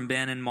messages from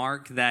Ben and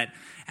Mark that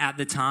at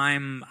the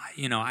time,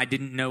 I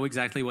didn't know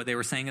exactly what they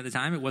were saying at the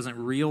time. It wasn't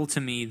real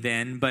to me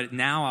then, but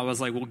now I was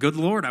like, well, good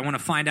Lord, I want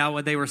to find out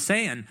what they were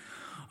saying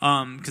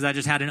because I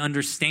just had an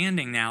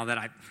understanding now that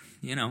I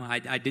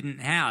didn't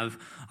have.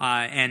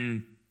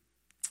 And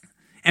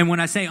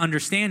when I say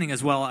understanding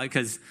as well,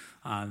 because,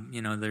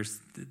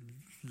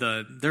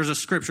 there's a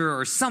scripture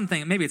or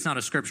something, maybe it's not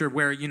a scripture,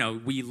 where,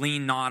 we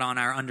lean not on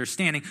our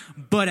understanding,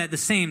 but at the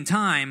same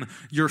time,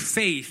 your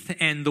faith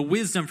and the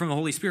wisdom from the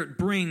Holy Spirit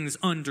brings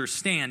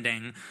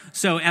understanding.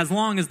 So as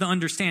long as the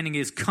understanding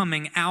is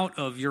coming out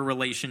of your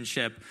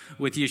relationship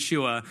with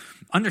Yeshua,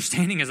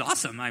 understanding is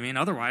awesome. I mean,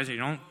 otherwise you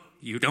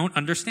don't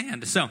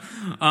understand. So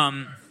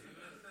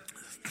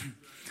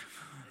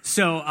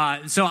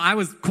I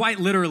was quite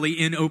literally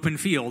in open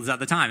fields at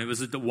the time. It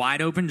was a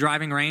wide open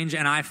driving range,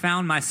 and I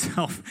found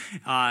myself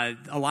a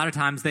lot of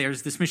times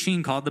there's this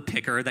machine called the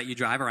picker that you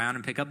drive around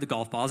and pick up the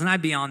golf balls, and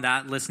I'd be on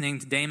that listening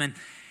to Damon,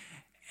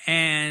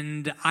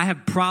 and I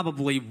have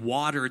probably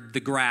watered the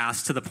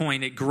grass to the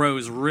point it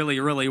grows really,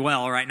 really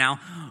well right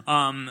now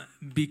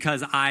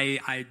because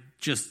I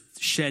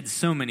just shed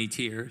so many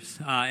tears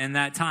in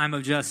that time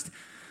of just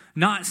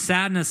not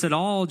sadness at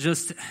all,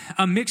 just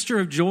a mixture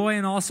of joy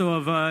and also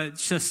of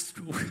just,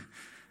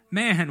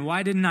 man,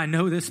 why didn't I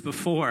know this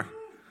before?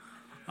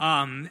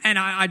 And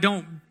I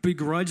don't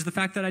begrudge the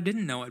fact that I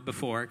didn't know it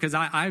before because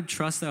I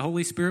trust the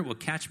Holy Spirit will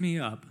catch me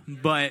up.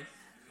 But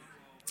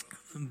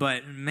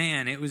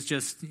man, it was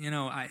just,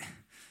 a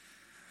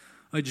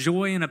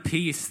joy and a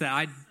peace that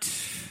I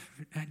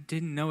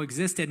didn't know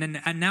existed.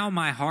 And now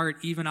my heart,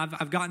 even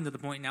I've gotten to the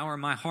point now where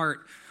my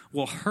heart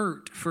will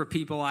hurt for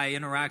people I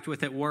interact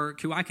with at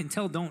work who I can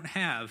tell don't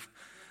have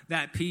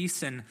that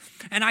peace, and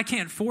I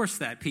can't force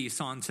that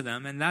peace onto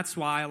them, and that's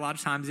why a lot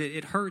of times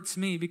it hurts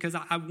me because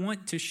I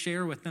want to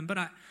share with them, but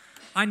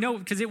I know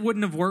because it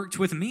wouldn't have worked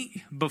with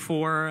me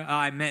before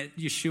I met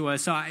Yeshua,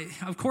 so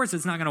of course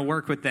it's not going to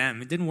work with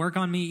them. It didn't work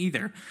on me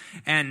either,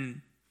 and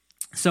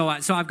so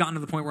I've gotten to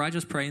the point where I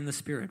just pray in the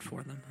Spirit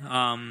for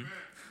them.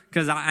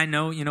 Because I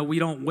know, we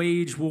don't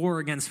wage war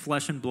against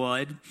flesh and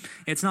blood.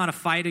 It's not a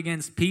fight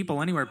against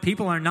people anywhere.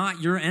 People are not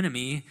your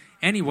enemy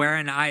anywhere.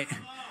 And I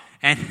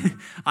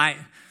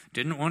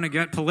didn't want to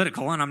get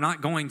political, and I'm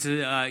not going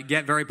to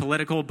get very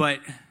political. But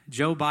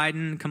Joe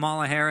Biden,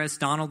 Kamala Harris,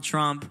 Donald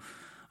Trump,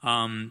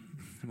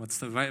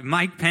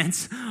 Mike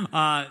Pence.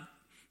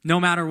 No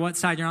matter what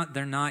side you're on,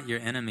 they're not your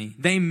enemy.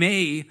 They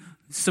may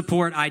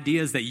support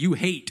ideas that you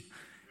hate.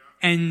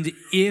 And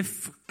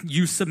if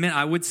you submit,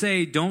 I would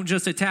say don't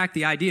just attack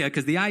the idea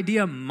because the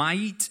idea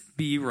might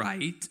be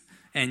right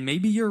and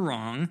maybe you're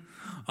wrong.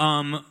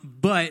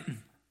 But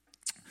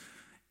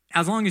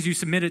as long as you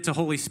submit it to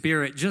Holy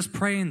Spirit, just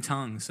pray in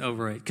tongues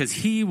over it because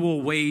he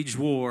will wage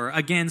war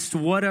against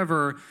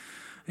whatever,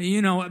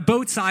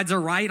 both sides are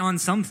right on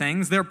some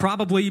things. They're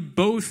probably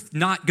both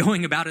not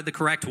going about it the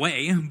correct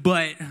way,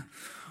 but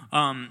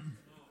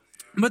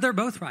they're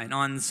both right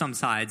on some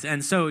sides.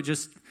 And so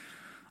just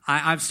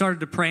I've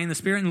started to pray in the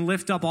Spirit and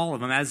lift up all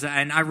of them,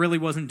 and I really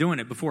wasn't doing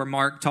it before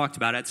Mark talked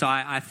about it. So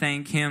I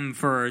thank him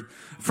for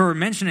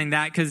mentioning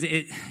that because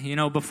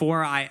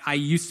before I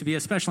used to be,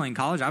 especially in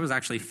college, I was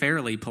actually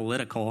fairly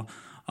political,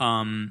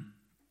 and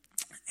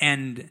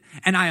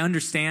I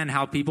understand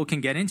how people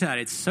can get into that.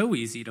 It's so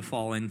easy to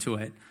fall into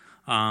it.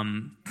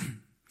 But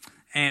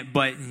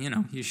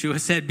Yeshua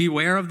said,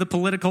 "Beware of the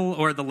political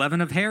or the leaven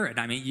of Herod."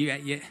 I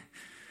mean,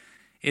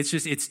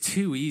 it's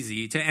too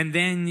easy to, and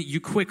then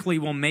you quickly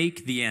will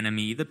make the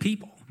enemy the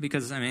people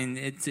because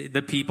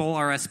the people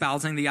are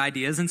espousing the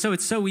ideas, and so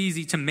it's so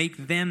easy to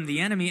make them the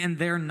enemy, and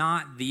they're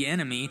not the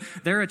enemy.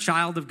 They're a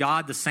child of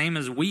God, the same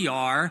as we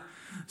are.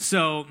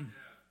 So,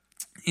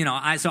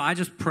 I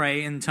just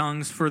pray in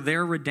tongues for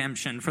their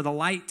redemption, for the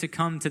light to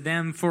come to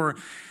them, for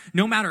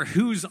no matter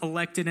who's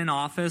elected in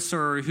office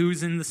or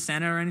who's in the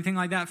Senate or anything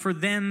like that, for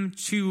them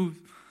to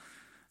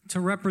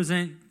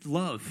represent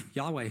love,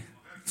 Yahweh.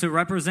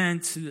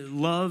 represent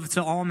love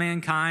to all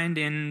mankind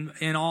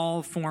in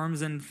all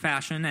forms and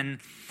fashion. And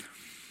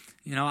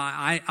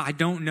I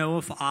don't know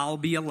if I'll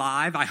be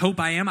alive. I hope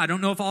I am. I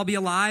don't know if I'll be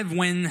alive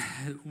when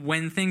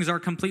things are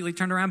completely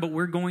turned around, but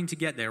we're going to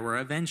get there. We're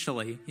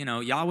eventually,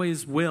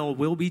 Yahweh's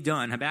will be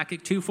done.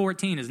 Habakkuk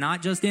 2:14 is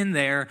not just in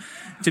there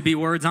to be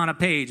words on a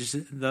page.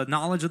 The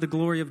knowledge of the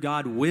glory of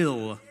God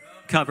will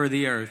cover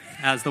the earth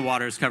as the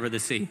waters cover the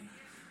sea.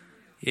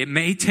 It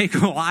may take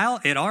a while.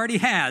 It already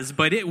has,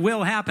 but it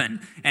will happen.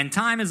 And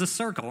time is a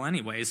circle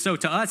anyway. So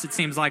to us, it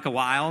seems like a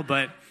while,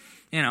 but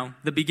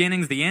the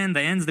beginning's the end,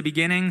 the end's the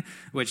beginning,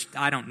 which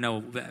I don't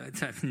know, I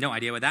have no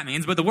idea what that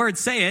means, but the words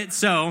say it,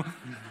 so.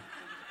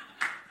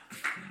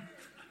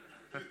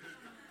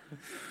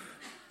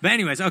 But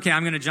anyways, okay,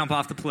 I'm going to jump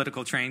off the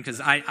political train because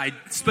I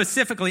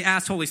specifically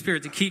asked Holy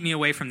Spirit to keep me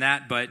away from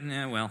that, but,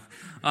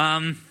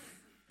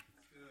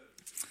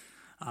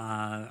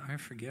 I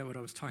forget what I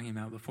was talking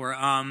about before.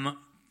 I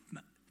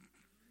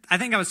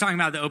think I was talking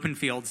about the open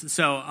fields,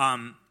 so.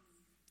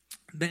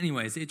 But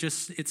anyways,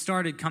 it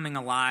started coming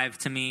alive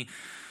to me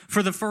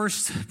for the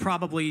first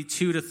probably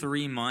 2 to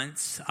 3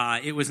 months.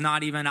 It was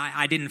not even,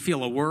 I didn't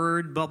feel a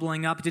word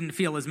bubbling up, didn't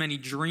feel as many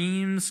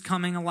dreams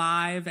coming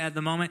alive at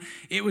the moment.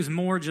 It was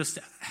more just,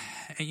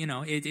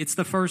 it's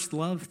the first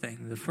love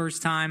thing. The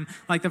first time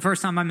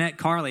I met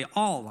Carly,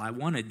 all I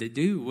wanted to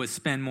do was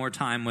spend more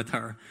time with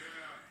her.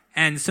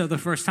 And so the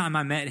first time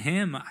I met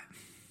him,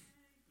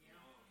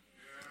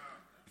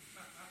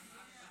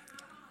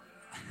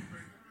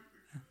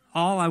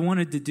 all I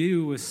wanted to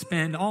do was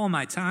spend all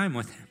my time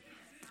with him.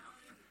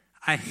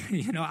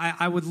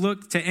 I would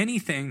look to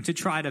anything to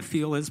try to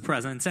feel his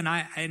presence.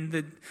 And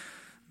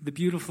the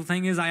beautiful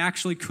thing is I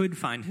actually could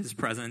find his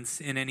presence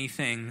in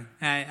anything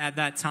at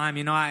that time.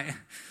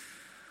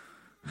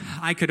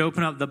 I could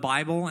open up the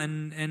Bible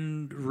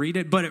and read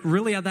it, but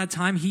really at that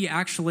time, he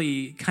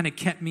actually kind of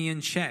kept me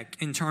in check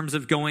in terms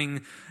of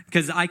going,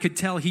 because I could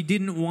tell he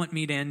didn't want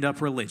me to end up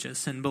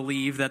religious and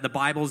believe that the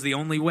Bible's the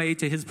only way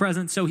to his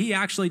presence. So he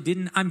actually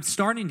didn't. I'm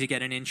starting to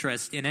get an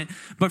interest in it,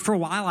 but for a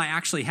while, I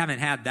actually haven't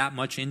had that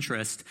much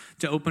interest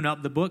to open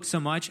up the book so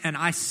much, and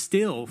I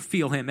still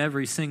feel him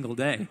every single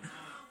day.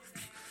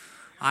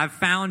 I've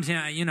found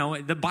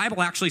him, the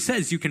Bible actually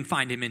says you can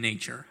find him in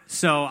nature.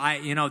 So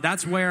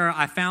that's where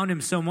I found him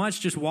so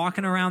much, just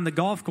walking around the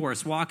golf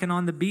course, walking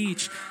on the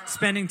beach,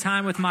 spending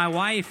time with my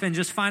wife, and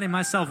just finding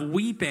myself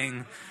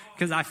weeping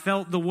because I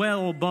felt the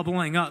well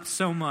bubbling up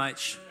so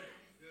much.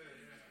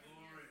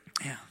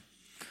 Yeah.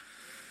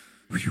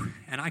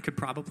 And I could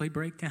probably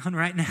break down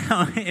right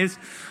now.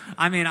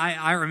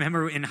 I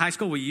remember in high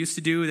school we used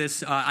to do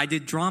this. I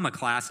did drama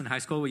class in high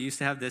school. We used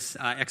to have this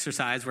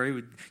exercise where we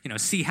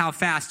would, see how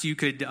fast you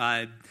could,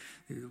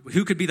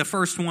 who could be the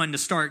first one to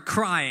start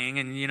crying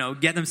and,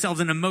 get themselves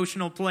in an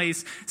emotional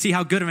place, see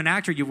how good of an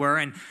actor you were.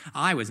 And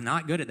I was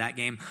not good at that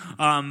game.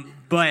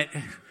 But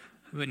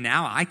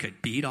now I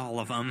could beat all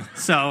of them.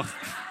 So.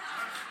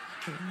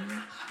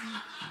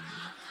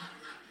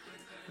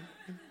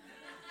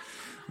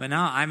 But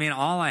now,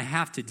 all I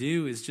have to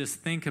do is just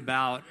think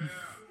about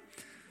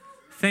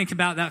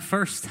that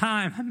first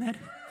time I met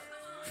him.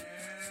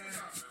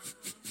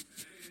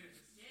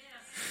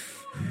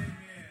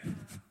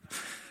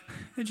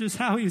 And just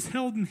how he's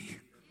held me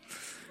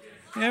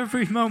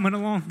every moment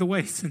along the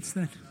way since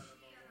then.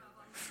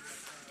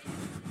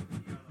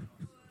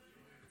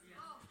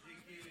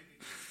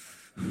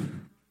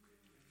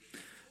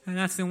 And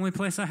that's the only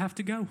place I have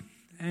to go.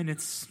 And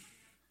it's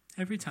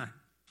every time.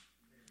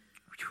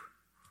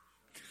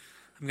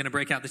 I'm going to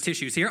break out the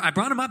tissues here. I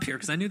brought them up here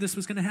because I knew this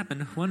was going to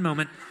happen. One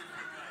moment.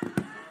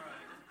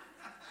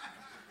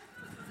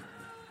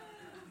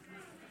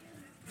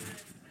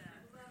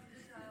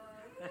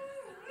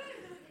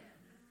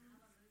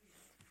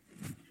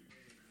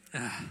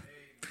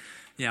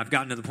 I've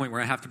gotten to the point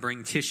where I have to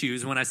bring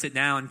tissues when I sit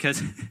down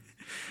because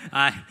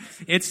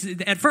it's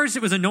at first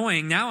it was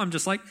annoying. Now I'm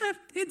just like,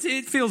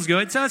 it feels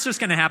good, so it's just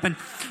going to happen.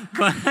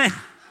 But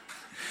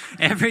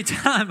every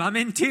time I'm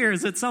in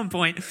tears at some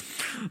point.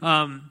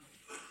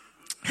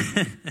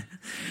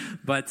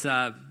 But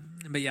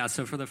yeah,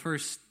 so for the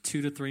first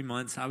 2 to 3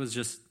 months, I was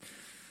just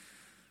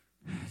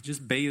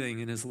bathing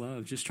in his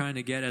love, just trying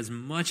to get as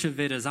much of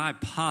it as I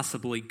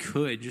possibly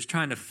could, just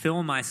trying to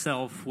fill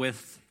myself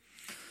with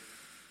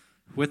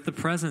the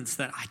presence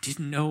that I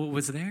didn't know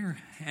was there.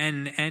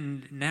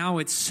 And now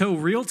it's so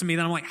real to me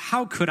that I'm like,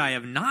 how could I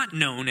have not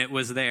known it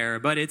was there?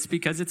 But it's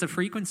because it's a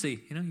frequency.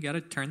 You got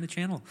to turn the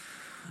channel.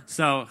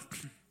 So,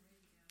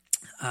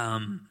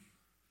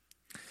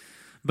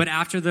 but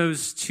after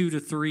those 2 to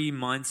 3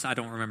 months, I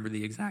don't remember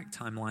the exact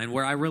timeline,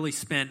 where I really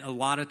spent a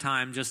lot of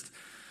time just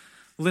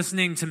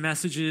listening to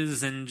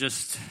messages and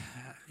just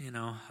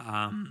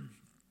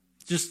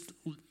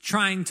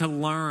trying to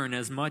learn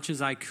as much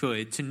as I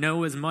could, to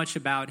know as much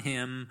about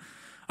him.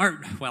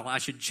 I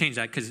should change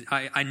that because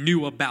I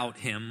knew about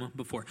him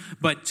before.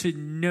 But to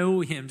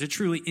know him, to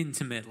truly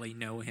intimately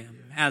know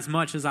him as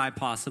much as I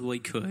possibly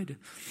could.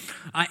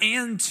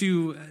 And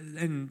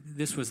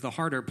this was the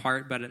harder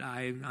part, but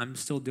I'm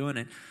still doing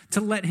it,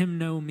 to let him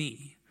know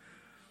me.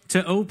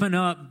 to open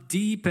up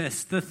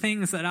deepest the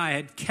things that I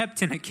had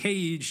kept in a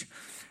cage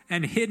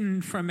and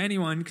hidden from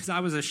anyone because I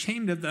was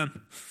ashamed of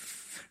them.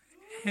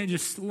 And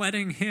just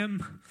letting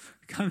him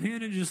come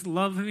in and just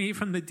love me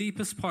from the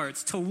deepest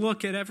parts, to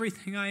look at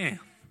everything I am.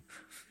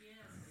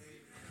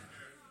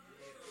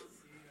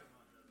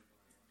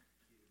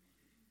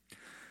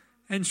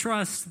 And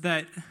trust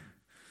that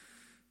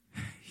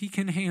he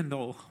can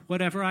handle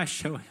whatever I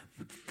show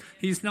him.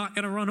 He's not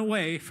going to run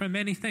away from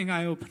anything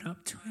I open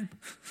up to him.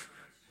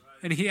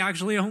 And he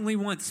actually only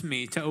wants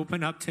me to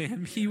open up to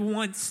him. He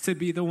wants to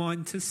be the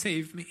one to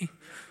save me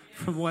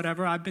from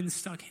whatever I've been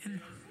stuck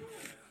in.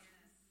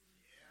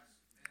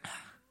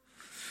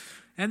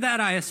 And that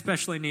I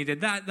especially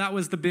needed. That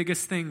was the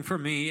biggest thing for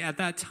me at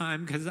that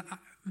time, because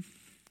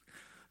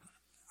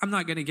I'm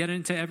not going to get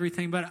into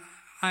everything, but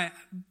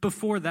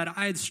before that,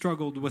 I had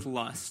struggled with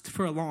lust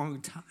for a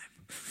long time,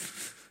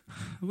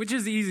 which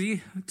is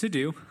easy to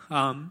do.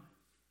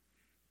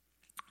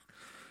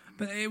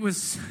 But it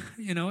was,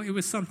 it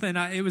was something,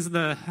 I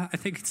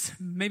think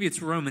maybe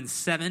it's Romans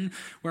 7,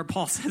 where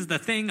Paul says, the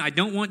thing I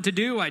don't want to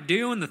do, I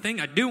do, and the thing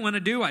I do want to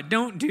do, I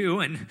don't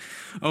do. And,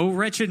 oh,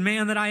 wretched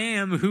man that I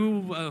am,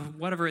 who,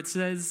 whatever it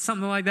says,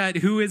 something like that,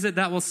 who is it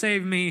that will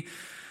save me?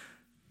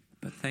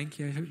 But thank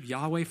you,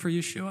 Yahweh, for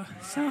Yeshua.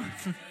 So,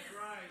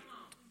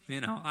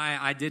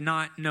 I did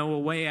not know a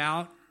way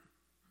out.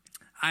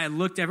 I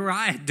looked everywhere.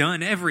 I had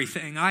done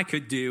everything I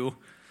could do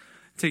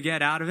to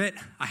get out of it.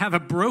 I have a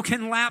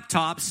broken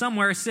laptop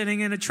somewhere sitting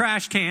in a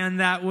trash can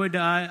that would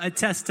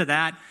attest to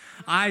that.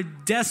 I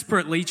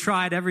desperately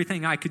tried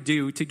everything I could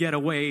do to get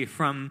away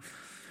from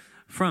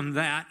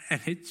that,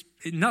 and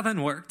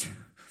nothing worked.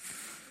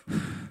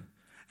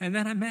 And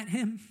then I met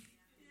him.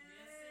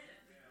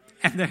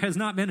 And there has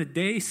not been a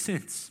day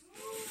since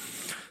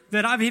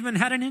that I've even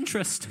had an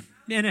interest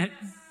in it.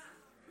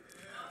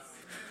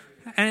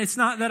 And it's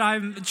not that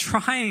I'm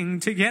trying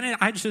to get it.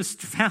 I just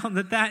found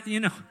that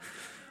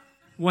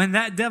when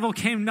that devil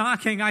came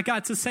knocking, I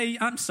got to say,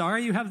 I'm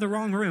sorry, you have the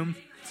wrong room.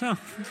 So...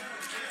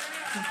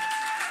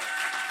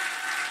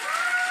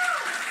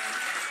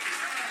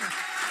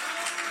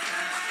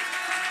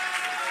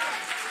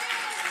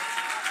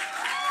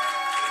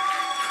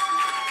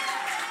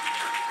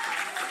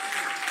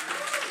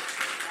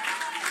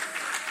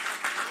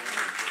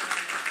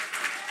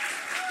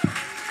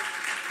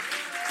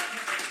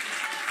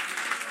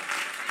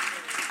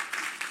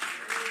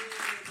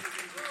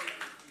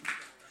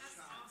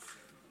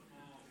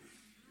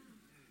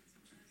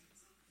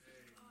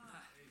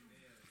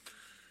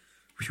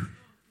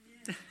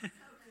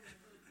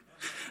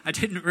 I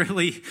didn't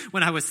really,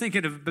 when I was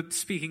thinking of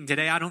speaking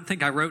today, I don't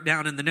think I wrote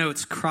down in the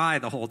notes, cry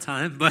the whole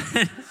time, but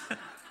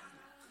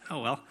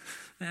oh well,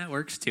 that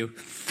works too.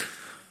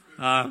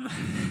 As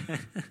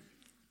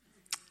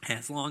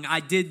long,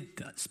 I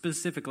did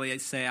specifically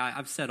say,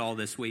 I've said all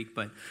this week,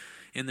 but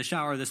in the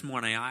shower this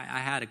morning, I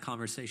had a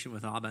conversation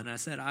with Abba, and I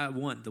said, I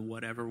want the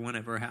whatever,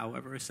 whenever,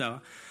 however.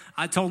 So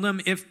I told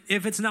him, if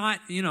it's not,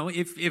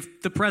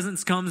 if the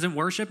presence comes in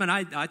worship, and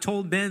I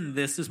told Ben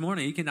this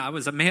morning, I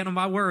was a man of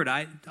my word.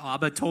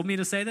 Abba told me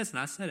to say this, and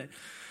I said it.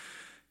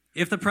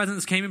 If the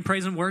presence came in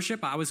praise and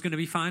worship, I was going to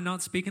be fine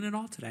not speaking at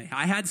all today.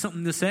 I had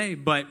something to say,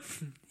 but,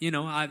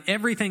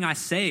 everything I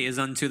say is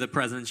unto the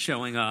presence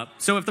showing up.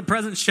 So if the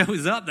presence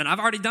shows up, then I've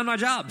already done my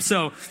job.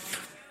 So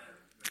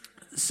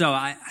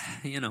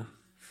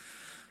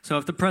So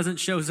if the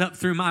presence shows up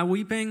through my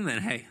weeping,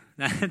 then hey,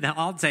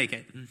 I'll take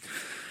it.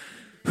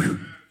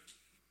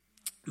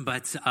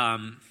 But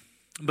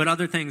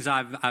other things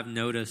I've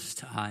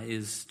noticed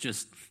is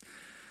just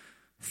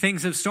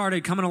things have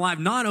started coming alive.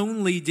 Not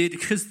only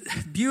because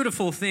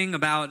beautiful thing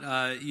about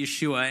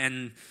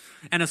Yeshua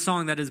and a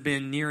song that has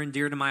been near and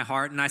dear to my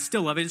heart, and I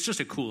still love it. It's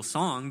just a cool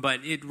song,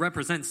 but it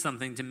represents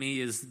something to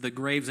me, is the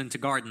Graves into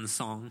Gardens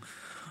song.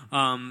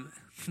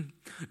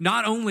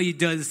 Not only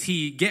does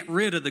he get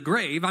rid of the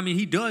grave,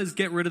 he does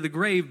get rid of the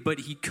grave, but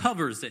he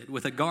covers it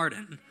with a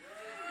garden.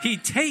 He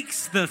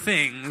takes the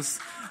things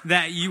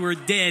that you were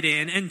dead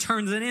in and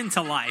turns it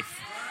into life.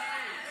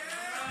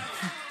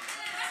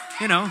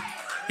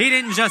 He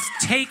didn't just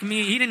take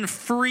me, he didn't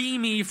free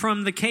me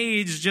from the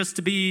cage just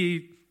to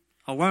be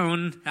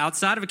alone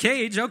outside of a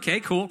cage. Okay,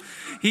 cool.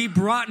 He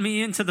brought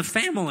me into the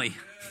family.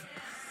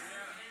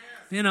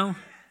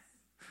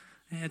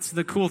 It's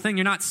the cool thing.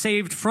 You're not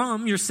saved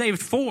from, you're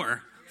saved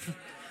for.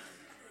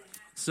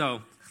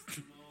 So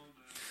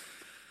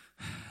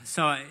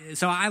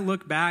I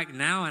look back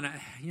now, and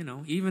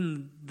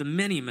even the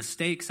many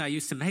mistakes I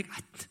used to make,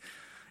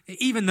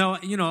 even though,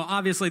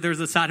 obviously there's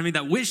a side of me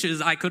that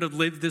wishes I could have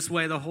lived this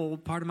way the whole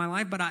part of my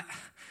life, but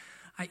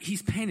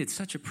he's painted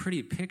such a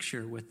pretty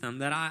picture with them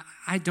that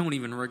I don't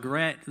even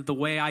regret the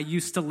way I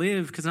used to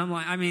live, because I'm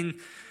like,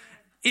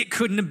 it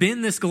couldn't have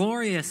been this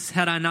glorious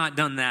had I not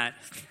done that.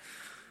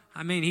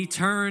 He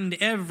turned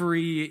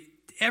every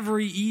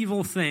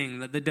evil thing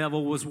that the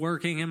devil was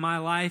working in my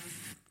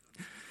life,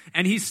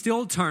 and he's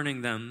still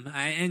turning them.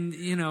 And,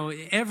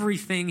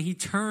 everything he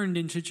turned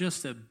into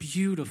just a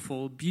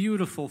beautiful,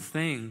 beautiful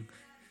thing.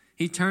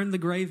 He turned the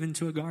grave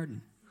into a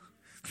garden.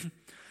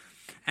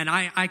 And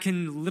I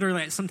can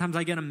literally, sometimes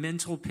I get a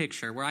mental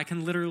picture where I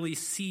can literally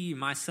see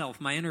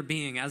myself, my inner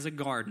being as a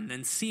garden,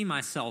 and see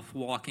myself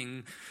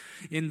walking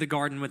in the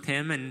garden with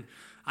him. And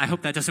I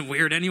hope that doesn't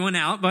weird anyone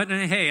out, but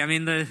hey, I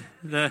mean, the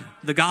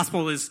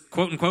gospel is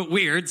quote unquote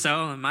weird, so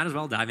I might as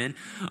well dive in.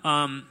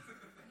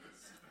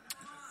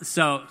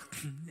 So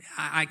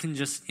I can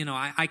just,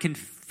 I can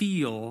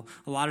feel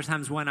a lot of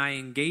times when I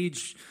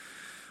engage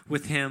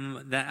with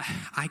him that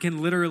I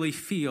can literally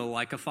feel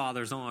like a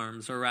father's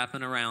arms are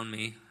wrapping around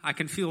me. I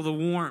can feel the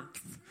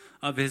warmth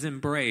of his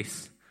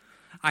embrace.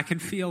 I can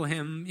feel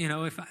him,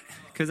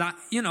 because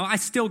I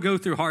still go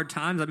through hard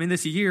times. I mean,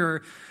 this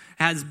year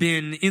has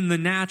been in the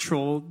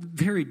natural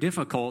very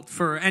difficult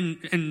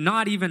and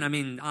not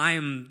even, I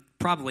am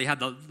probably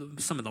had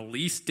some of the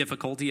least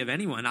difficulty of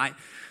anyone.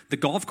 The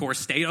golf course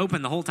stayed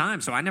open the whole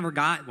time, so I never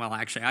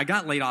I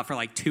got laid off for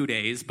like 2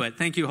 days, but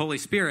thank you, Holy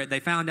Spirit, they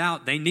found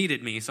out they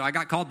needed me, so I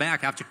got called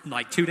back after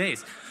like 2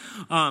 days.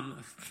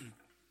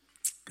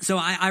 So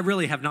I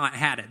really have not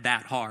had it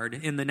that hard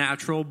in the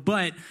natural,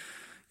 but,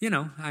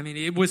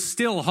 it was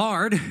still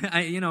hard.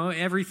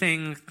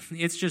 Everything,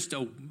 it's just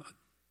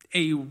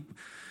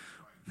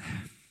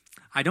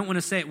I don't want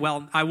to say,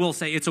 I will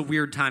say it's a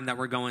weird time that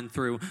we're going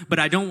through, but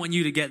I don't want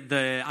you to get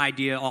the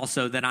idea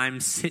also that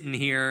I'm sitting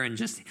here and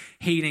just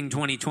hating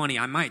 2020.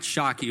 I might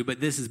shock you, but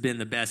this has been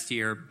the best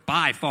year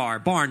by far,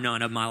 bar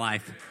none of my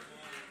life.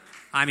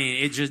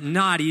 It's just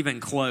not even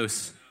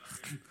close.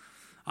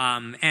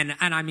 And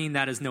I mean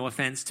that as no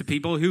offense to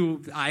people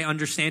who I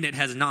understand it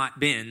has not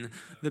been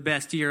the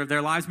best year of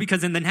their lives,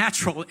 because in the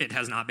natural, it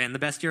has not been the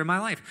best year of my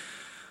life.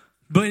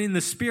 But in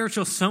the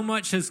spiritual, so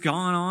much has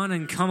gone on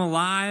and come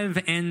alive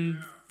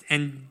and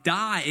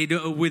died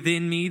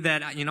within me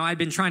that, I've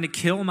been trying to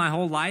kill my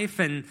whole life,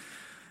 and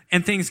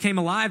things came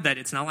alive that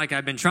it's not like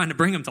I've been trying to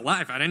bring them to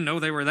life. I didn't know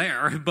they were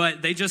there,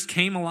 but they just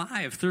came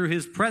alive through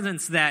his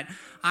presence that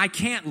I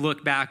can't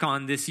look back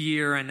on this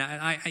year. And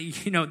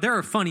there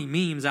are funny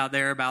memes out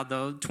there about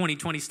the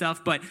 2020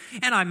 stuff,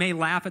 and I may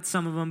laugh at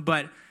some of them,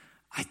 but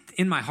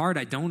in my heart,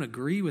 I don't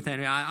agree with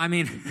any.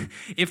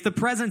 If the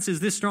presence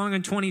is this strong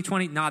in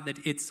 2020, not that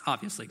it's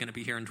obviously going to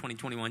be here in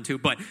 2021 too,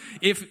 but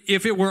if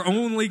it were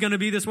only going to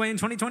be this way in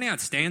 2020,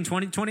 I'd stay in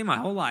 2020 my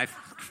whole life.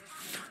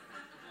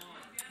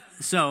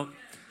 So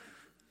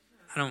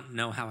I don't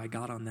know how I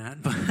got on that,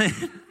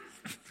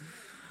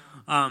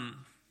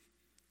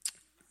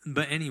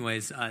 but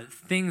anyways,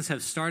 things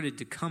have started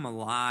to come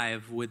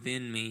alive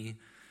within me,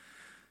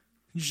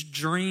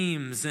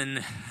 dreams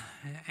and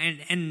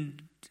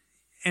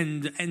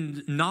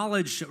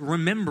knowledge,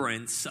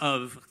 remembrance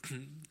of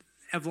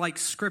like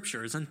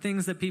scriptures and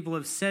things that people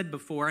have said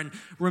before, and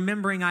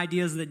remembering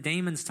ideas that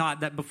Damon's taught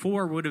that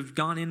before would have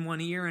gone in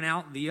one ear and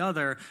out the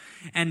other.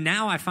 And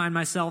now I find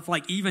myself,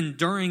 like, even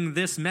during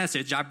this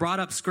message, I brought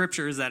up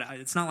scriptures that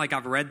it's not like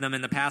I've read them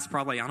in the past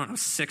probably,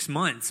 6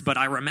 months, but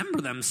I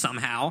remember them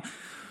somehow,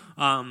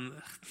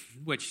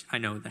 which I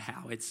know the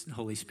how, it's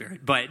Holy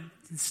Spirit, but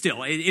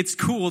still, it's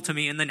cool to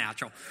me in the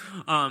natural.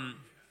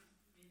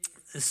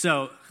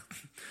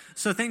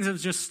 So things have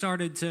just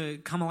started to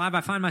come alive.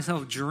 I find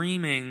myself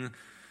dreaming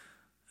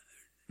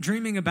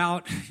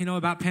about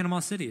Panama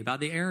City, about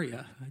the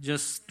area,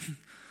 just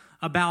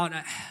about,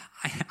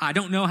 I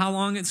don't know how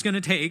long it's going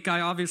to take.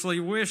 I obviously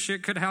wish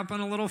it could happen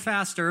a little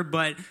faster,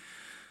 but,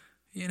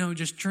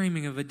 just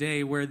dreaming of a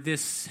day where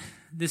this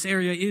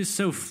area is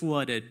so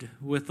flooded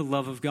with the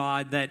love of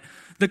God that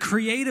the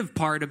creative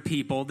part of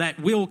people that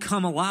will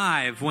come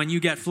alive when you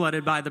get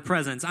flooded by the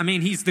presence.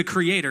 He's the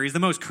creator. He's the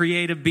most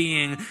creative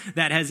being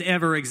that has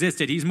ever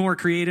existed. He's more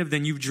creative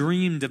than you've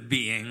dreamed of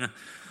being.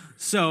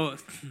 So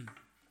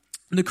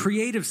the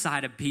creative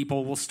side of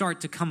people will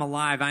start to come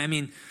alive.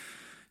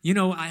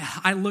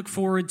 I look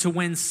forward to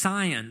when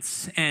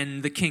science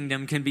and the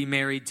kingdom can be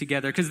married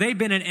together, because they've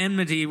been at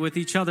enmity with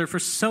each other for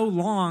so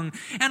long,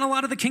 and a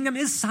lot of the kingdom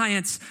is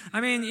science.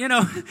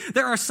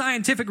 There are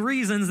scientific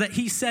reasons that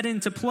he set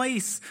into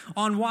place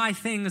on why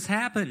things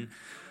happen.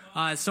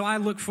 So I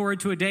look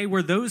forward to a day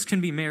where those can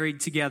be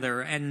married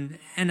together, and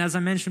as I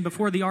mentioned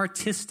before, the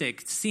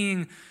artistic,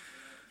 seeing...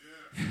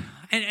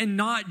 And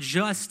not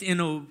just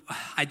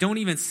I don't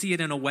even see it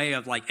in a way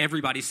of like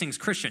everybody sings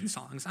Christian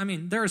songs.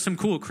 There are some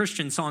cool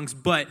Christian songs,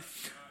 but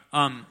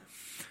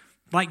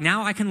like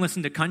now I can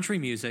listen to country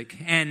music,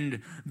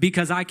 and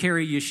because I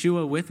carry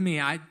Yeshua with me,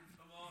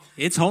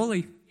 it's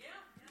holy.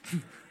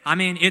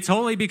 It's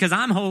holy because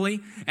I'm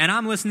holy, and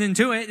I'm listening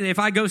to it. If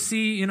I go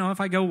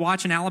if I go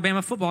watch an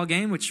Alabama football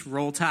game, which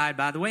Roll Tide,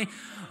 by the way,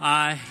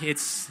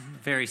 it's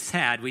very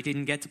sad we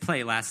didn't get to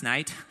play last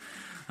night,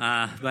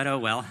 but oh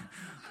well.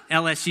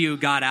 LSU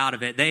got out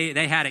of it.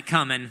 They had it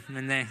coming,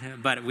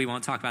 but we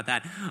won't talk about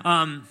that.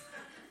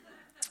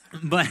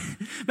 But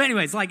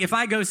anyways, like if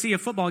I go see a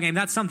football game,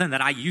 that's something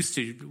that I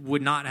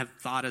would not have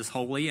thought as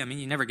holy.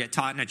 You never get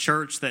taught in a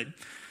church that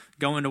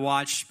going to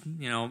watch,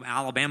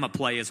 Alabama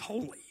play is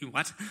holy.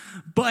 What?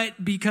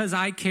 But because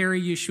I carry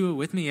Yeshua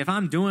with me, if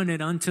I'm doing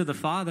it unto the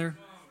Father,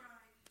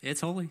 it's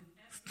holy.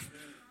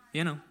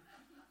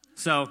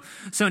 So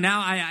now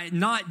I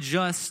not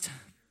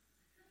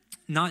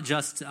not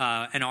just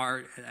an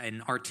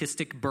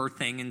artistic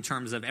birthing in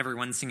terms of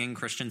everyone singing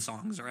Christian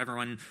songs or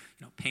everyone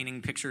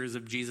painting pictures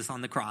of Jesus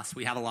on the cross.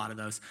 We have a lot of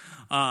those.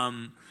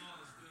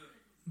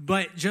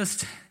 But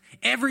just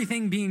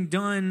everything being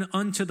done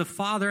unto the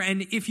Father.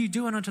 And if you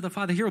do it unto the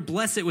Father, He'll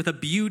bless it with a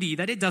beauty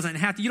that it doesn't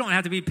have to. You don't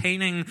have to be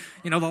painting,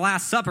 the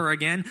Last Supper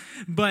again.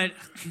 But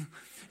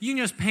you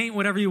can just paint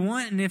whatever you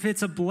want. And if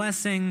it's a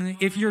blessing,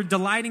 if you're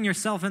delighting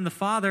yourself in the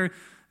Father,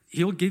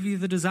 He'll give you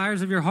the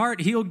desires of your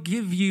heart. He'll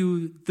give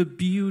you the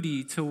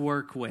beauty to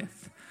work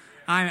with.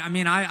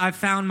 I've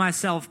found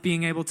myself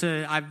being able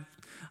to,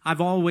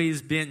 I've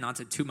always been, not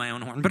to toot my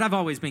own horn, but I've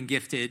always been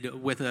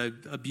gifted with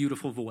a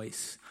beautiful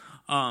voice.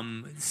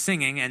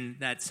 Singing, and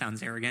that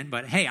sounds arrogant,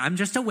 but hey, I'm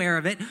just aware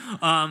of it.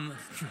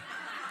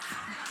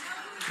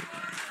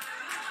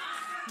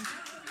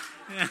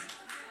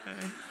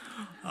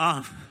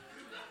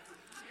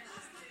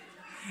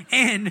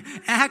 And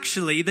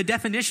actually, the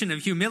definition of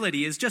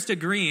humility is just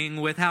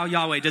agreeing with how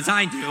Yahweh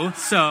designed you.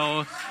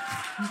 So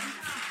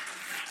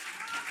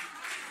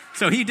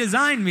He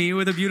designed me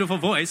with a beautiful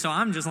voice, so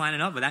I'm just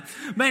lining up with that.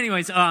 But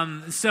anyways,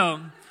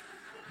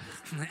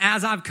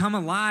 as I've come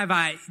alive,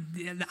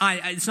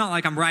 it's not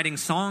like I'm writing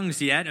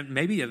songs yet.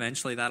 Maybe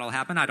eventually that'll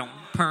happen. I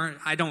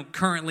don't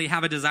currently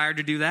have a desire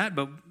to do that,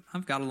 but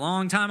I've got a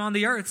long time on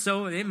the earth,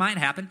 so it might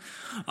happen.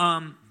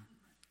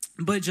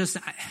 But just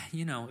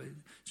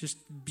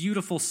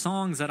beautiful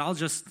songs that I'll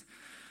just,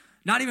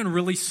 not even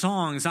really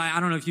songs. I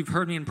don't know if you've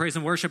heard me in praise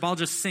and worship. I'll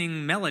just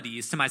sing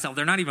melodies to myself.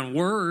 They're not even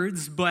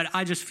words, but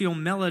I just feel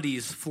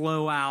melodies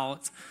flow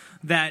out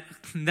that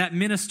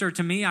minister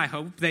to me. I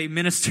hope they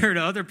minister to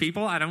other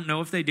people. I don't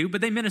know if they do, but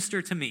they minister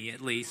to me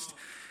at least.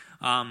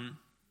 And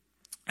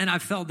I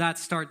felt that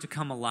start to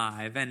come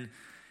alive. And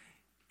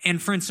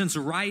for instance,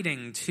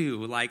 writing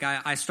too. Like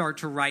I start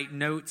to write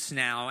notes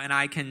now, and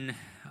I can.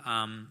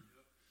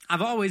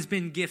 I've always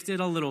been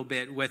gifted a little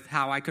bit with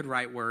how I could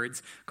write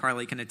words.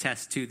 Carly can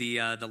attest to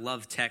the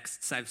love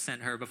texts I've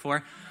sent her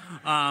before.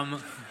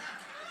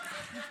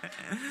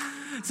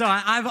 So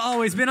I've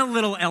always been a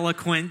little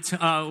eloquent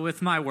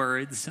with my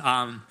words.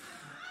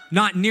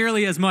 Not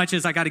nearly as much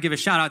as I got to give a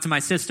shout out to my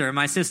sister.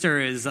 My sister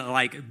is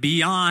like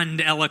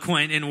beyond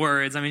eloquent in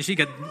words. I mean, she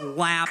could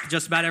lap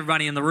just about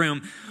everybody in the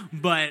room.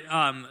 But,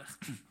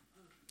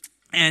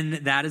 and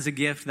that is a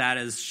gift that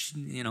is,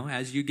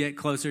 as you get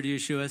closer to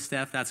Yeshua,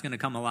 Steph, that's going to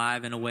come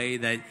alive in a way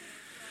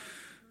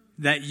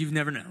that you've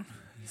never known.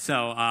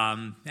 So,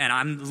 and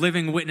I'm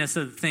living witness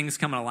of things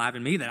coming alive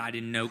in me that I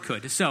didn't know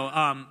could.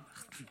 So,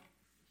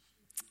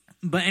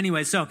 but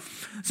anyway, so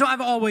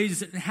I've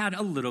always had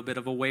a little bit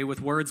of a way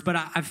with words, but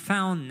I've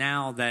found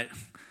now that,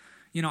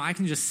 I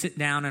can just sit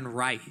down and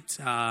write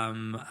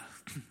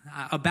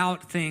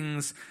about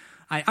things.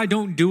 I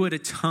don't do it a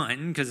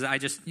ton because I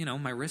just,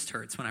 my wrist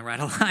hurts when I write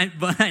a lot.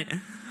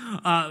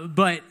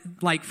 But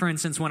like, for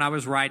instance, when I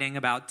was writing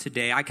about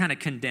today, I kind of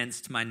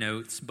condensed my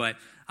notes, but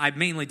I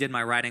mainly did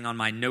my writing on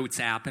my notes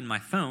app in my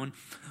phone,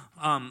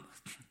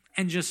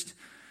 and just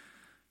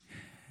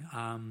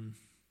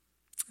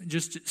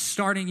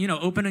starting,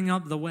 opening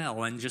up the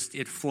well, and just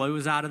it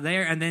flows out of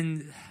there. And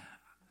then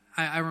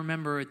I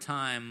remember a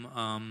time,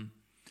 I'm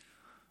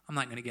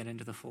not going to get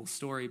into the full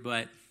story,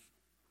 but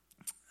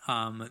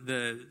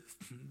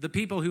the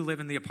people who live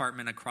in the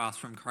apartment across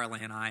from Carly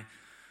and I,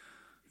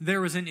 there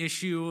was an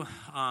issue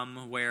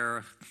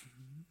where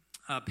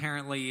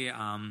apparently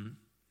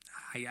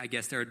I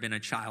guess there had been a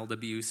child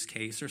abuse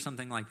case or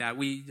something like that.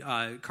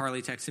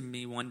 Carly texted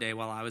me one day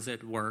while I was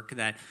at work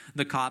that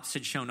the cops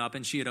had shown up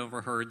and she had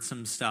overheard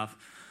some stuff.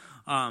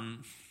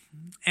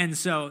 And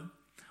so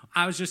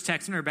I was just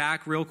texting her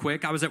back real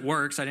quick. I was at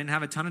work, so I didn't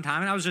have a ton of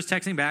time. And I was just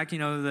texting back,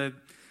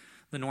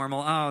 the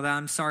normal,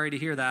 I'm sorry to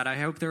hear that. I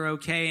hope they're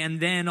okay. And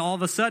then all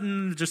of a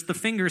sudden, just the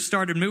fingers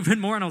started moving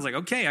more. And I was like,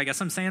 okay, I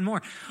guess I'm saying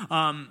more.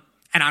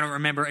 And I don't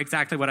remember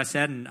exactly what I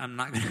said, and I'm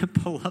not going to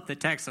pull up the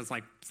text. That's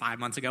like 5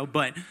 months ago.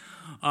 But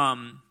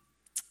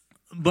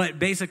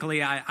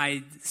basically,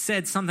 I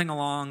said something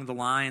along the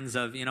lines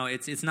of,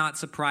 it's not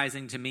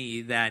surprising to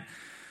me that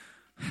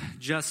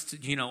just,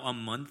 a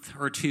month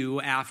or two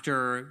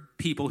after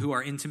people who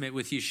are intimate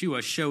with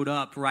Yeshua showed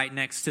up right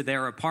next to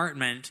their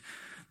apartment,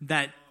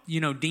 that,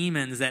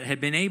 demons that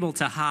had been able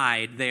to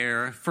hide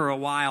there for a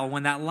while,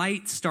 when that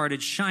light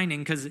started shining,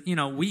 because,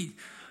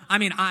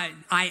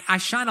 I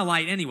shine a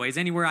light anyways,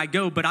 anywhere I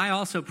go, but I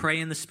also pray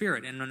in the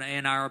Spirit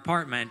in our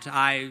apartment.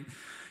 I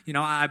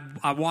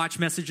watch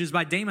messages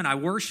by Damon. I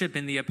worship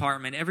in the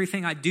apartment.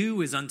 Everything I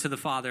do is unto the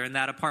Father in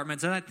that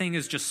apartment. So that thing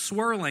is just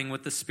swirling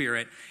with the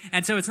Spirit.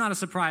 And so it's not a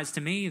surprise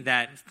to me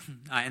that,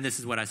 and this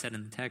is what I said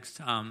in the text,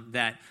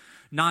 that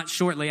not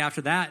shortly after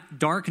that,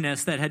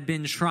 darkness that had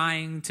been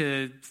trying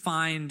to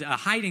find a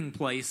hiding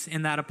place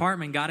in that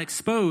apartment got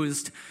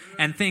exposed,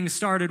 and things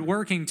started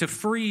working to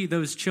free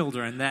those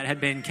children that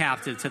had been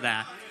captive to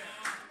that.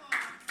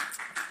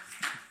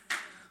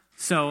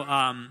 So,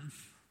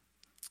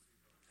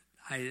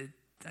 I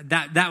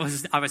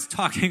was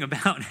talking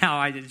about how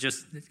I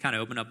just kind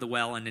of opened up the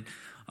well, and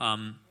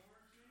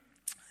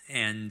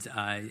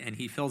and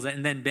he fills it.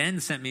 And then Ben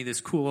sent me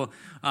this cool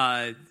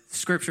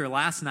scripture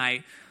last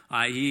night.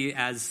 He,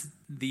 as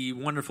the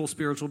wonderful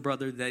spiritual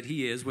brother that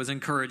he is, was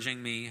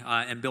encouraging me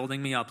and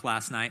building me up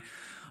last night.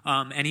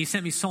 And he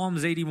sent me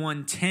Psalms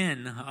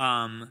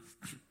 81:10,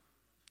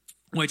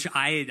 which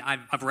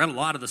I've read a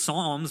lot of the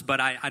Psalms, but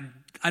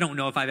I don't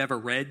know if I've ever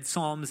read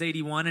Psalms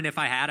 81, and if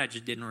I had, I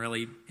just didn't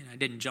really, I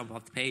didn't jump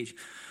off the page.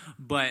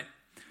 But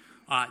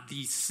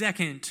the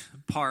second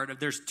part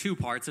there's two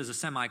parts. There's a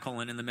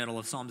semicolon in the middle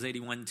of Psalms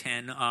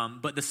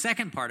 81:10, but the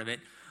second part of it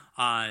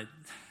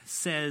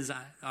says,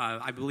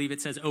 I believe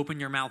it says, "Open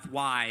your mouth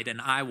wide,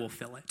 and I will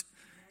fill it."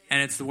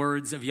 And it's the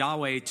words of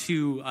Yahweh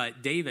to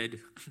David,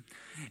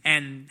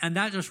 and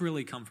that just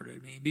really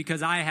comforted me,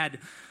 because I had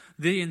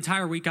the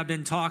entire week I've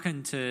been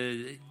talking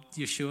to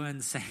Yeshua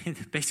and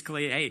saying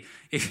basically, hey,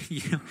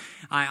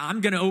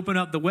 I'm going to open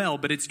up the well,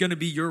 but it's going to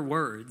be your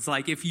words.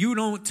 Like, if you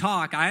don't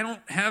talk, I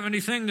don't have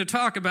anything to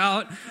talk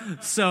about.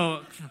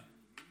 So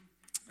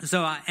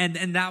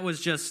that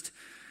was just,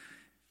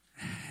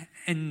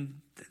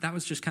 and that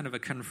was just kind of a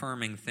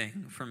confirming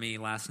thing for me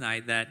last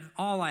night, that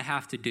all I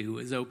have to do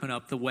is open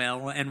up the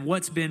well, and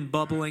what's been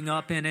bubbling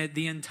up in it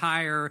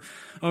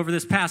over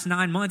this past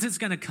 9 months, it's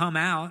going to come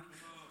out.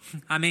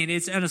 I mean,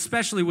 and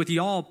especially with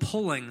y'all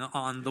pulling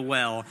on the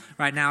well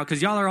right now, because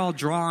y'all are all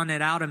drawing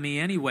it out of me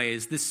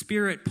anyways. The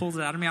Spirit pulls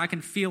it out of me. I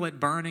can feel it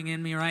burning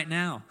in me right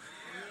now.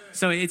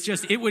 So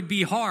it would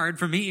be hard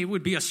for me. It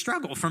would be a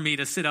struggle for me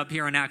to sit up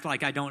here and act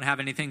like I don't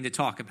have anything to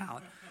talk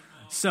about.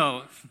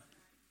 So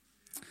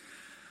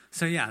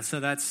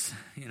that's,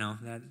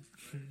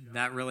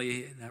 that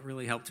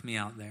really helped me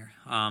out there.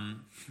 Let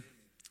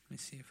me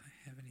see if I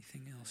have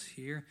anything else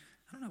here.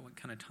 I don't know what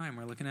kind of time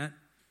we're looking at.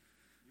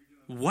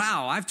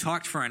 Wow, I've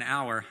talked for an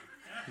hour.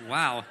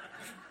 Wow.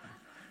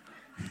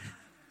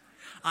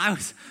 I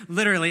was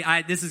literally,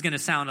 this is going to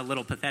sound a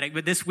little pathetic,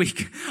 but this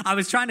week I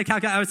was trying to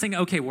calculate. I was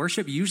thinking, okay,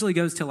 worship usually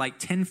goes to like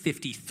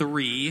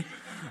 10:53.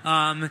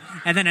 And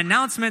then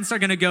announcements are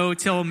going to go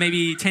till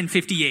maybe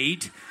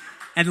 10:58.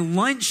 And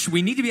lunch,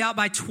 we need to be out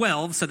by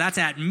 12, so that's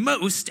at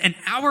most an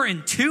hour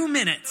and 2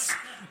 minutes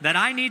that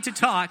I need to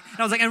talk.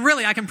 And I was like, and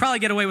really, I can probably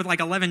get away with like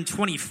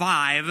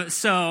 11:25.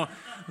 So I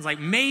was like,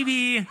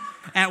 maybe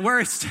at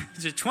worst,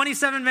 just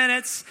 27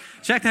 minutes.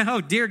 Check that.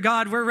 Oh, dear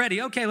God, we're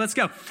ready. Okay, let's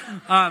go.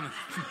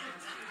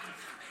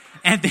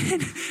 And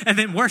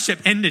then worship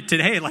ended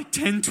today at like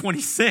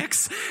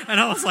 10:26. And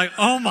I was like,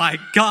 oh my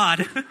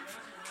God.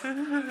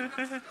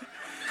 And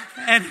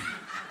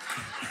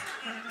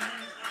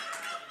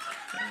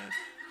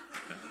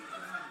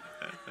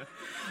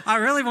I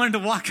really wanted to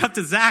walk up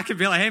to Zach and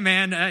be like, hey,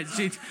 man,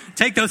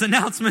 take those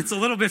announcements a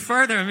little bit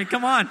further. I mean,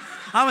 come on.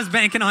 I was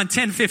banking on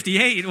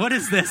 10:58. What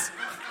is this?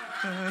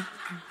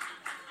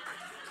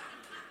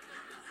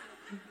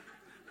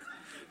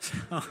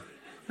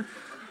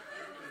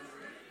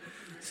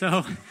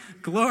 So,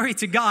 glory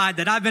to God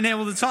that I've been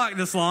able to talk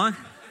this long.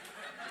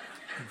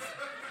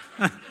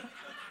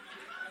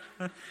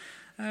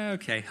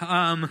 Okay.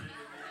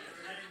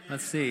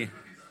 Let's see.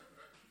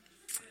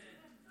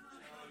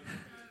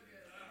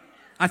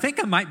 I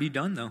think I might be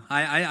done, though.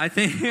 I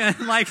think,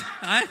 like,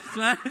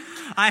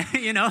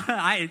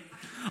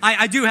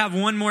 I do have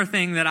one more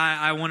thing that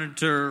I wanted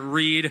to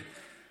read.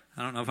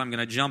 I don't know if I'm going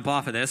to jump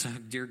off of this.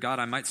 Dear God,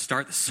 I might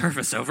start the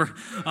service over.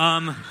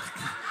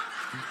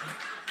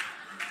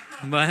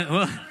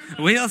 But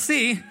we'll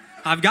see.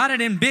 I've got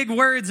it in big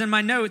words in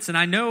my notes, and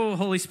I know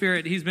Holy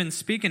Spirit, He's been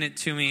speaking it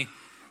to me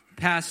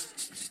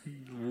past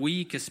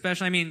week,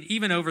 especially. I mean,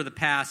 even over the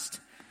past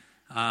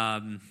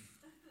month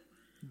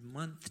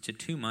to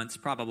 2 months,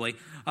 probably,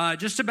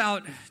 just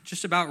about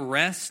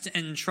rest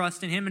and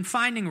trust in Him, and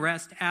finding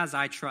rest as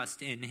I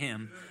trust in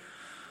Him,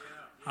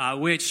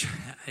 which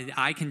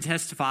I can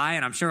testify,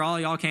 and I'm sure all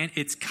y'all can.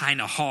 It's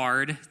kind of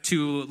hard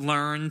to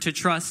learn to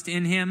trust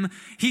in Him.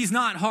 He's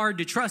not hard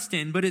to trust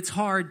in, but it's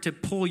hard to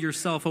pull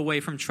yourself away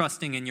from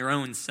trusting in your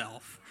own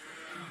self.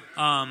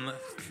 And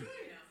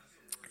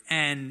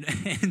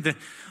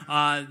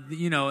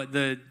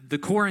the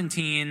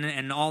quarantine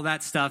and all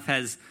that stuff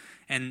has,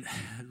 and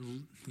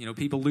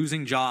people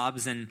losing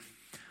jobs, and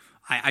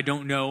I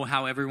don't know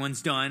how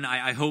everyone's done.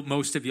 I hope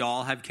most of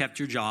y'all have kept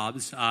your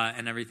jobs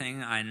and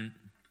everything.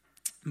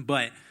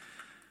 But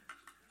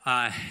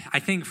I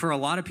think for a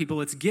lot of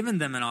people, it's given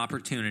them an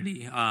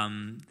opportunity.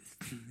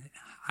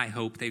 I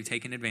hope they've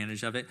taken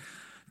advantage of it,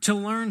 to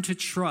learn to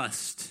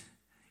trust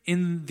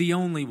in the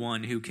only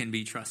one who can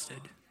be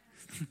trusted.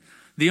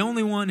 The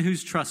only one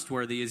who's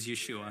trustworthy is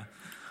Yeshua.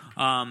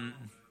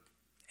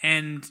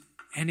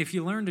 And if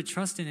you learn to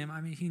trust in Him,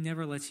 I mean, He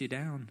never lets you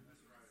down.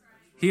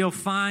 He'll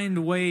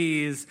find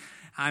ways.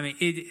 I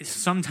mean,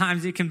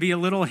 sometimes it can be a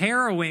little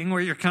harrowing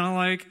where you're kind of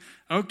like,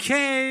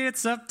 okay,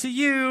 it's up to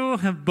you.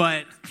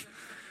 But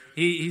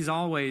he's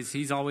always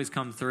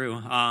come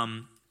through.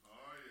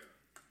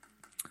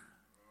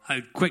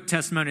 A quick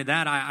testimony of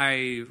that,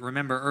 I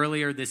remember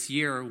earlier this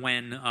year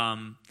when,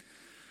 I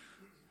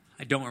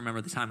don't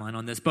remember the timeline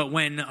on this, but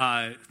when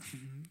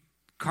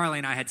Carly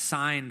and I had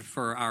signed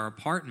for our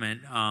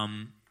apartment,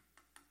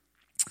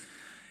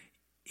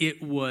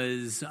 it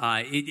was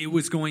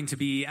going to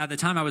be, at the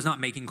time I was not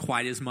making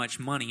quite as much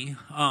money,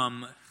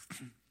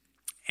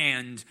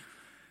 and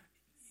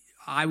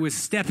I was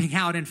stepping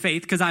out in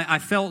faith because I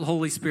felt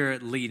Holy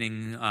Spirit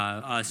leading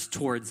us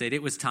towards it.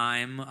 It was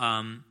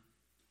time,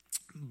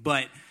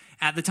 but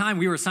at the time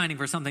we were signing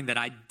for something that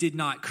I did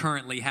not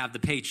currently have the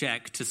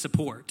paycheck to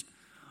support.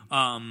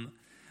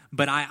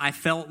 But I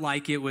felt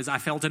like I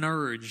felt an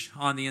urge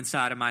on the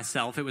inside of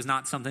myself. It was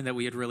not something that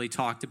we had really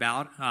talked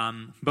about.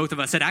 Both of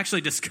us had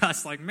actually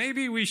discussed, like,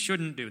 maybe we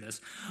shouldn't do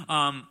this.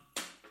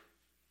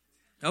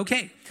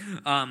 Okay.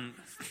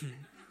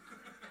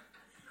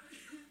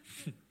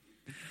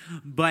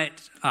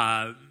 But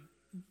I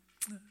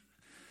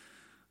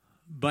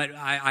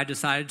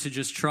decided to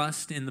just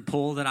trust in the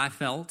pull that I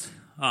felt.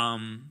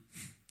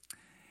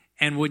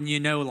 And wouldn't you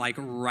know, like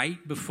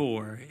right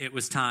before it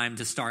was time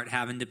to start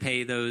having to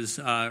pay those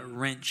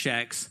rent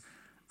checks,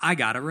 I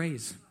got a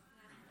raise.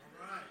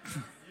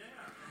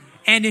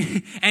 And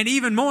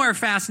even more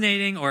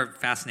fascinating, I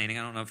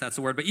don't know if that's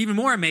the word, but even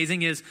more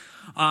amazing is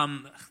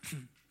I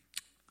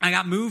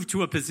got moved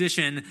to a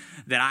position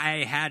that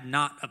I had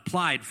not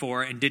applied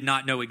for and did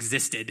not know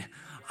existed.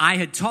 I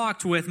had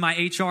talked with my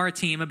HR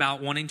team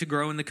about wanting to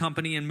grow in the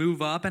company and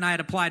move up, and I had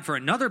applied for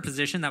another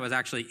position that was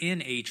actually in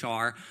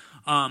HR,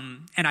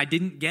 and I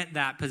didn't get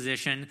that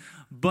position,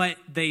 but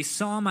they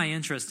saw my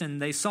interest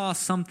and they saw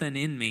something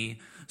in me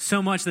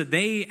so much that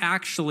they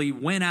actually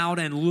went out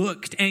and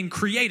looked and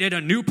created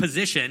a new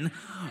position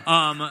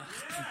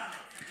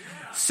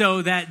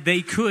so that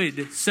they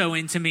could sow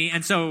into me.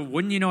 And so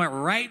wouldn't you know it,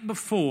 right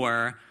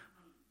before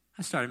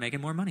I started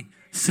making more money.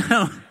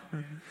 And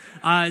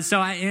I've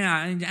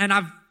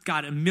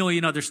got a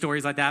million other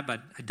stories like that, but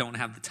I don't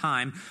have the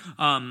time.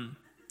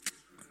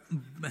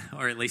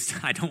 Or at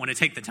least I don't want to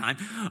take the time.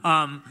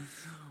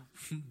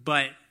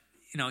 But,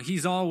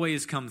 he's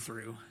always come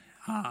through.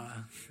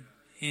 When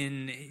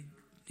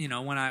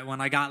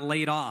I got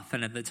laid off,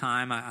 and at the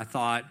time I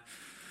thought,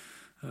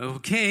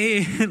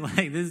 okay,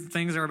 like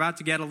things are about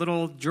to get a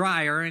little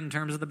drier in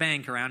terms of the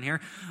bank around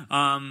here.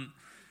 And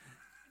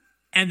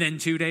then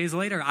 2 days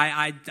later,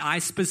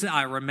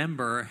 I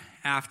remember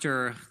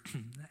after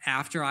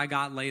I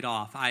got laid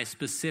off, I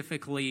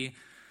specifically...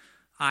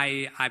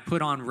 I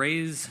put on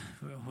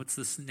what's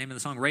the name of the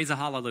song? Raise a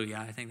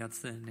Hallelujah. I think that's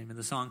the name of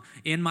the song.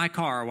 In my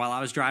car while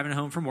I was driving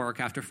home from work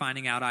after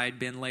finding out I had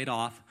been laid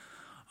off.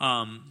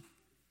 And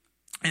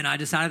I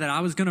decided that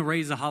I was going to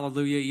raise a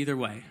hallelujah either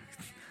way.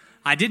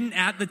 I didn't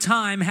at the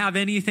time have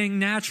anything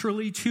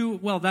naturally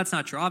that's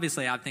not true.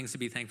 Obviously I have things to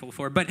be thankful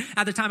for. But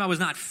at the time I was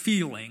not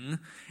feeling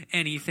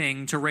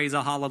anything to raise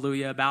a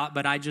hallelujah about.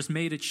 But I just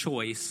made a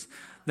choice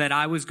that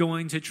I was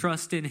going to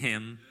trust in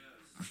him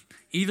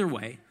either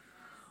way.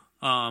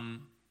 And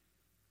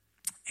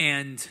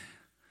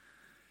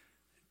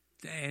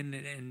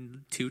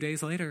 2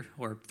 days later,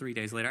 or 3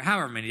 days later,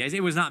 however many days,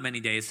 it was not many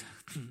days,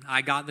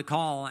 I got the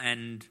call,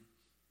 and,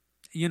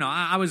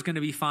 I was going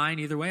to be fine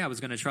either way. I was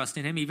going to trust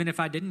in him, even if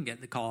I didn't get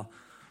the call.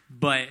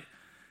 But it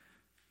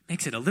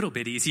makes it a little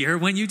bit easier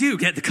when you do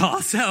get the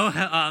call.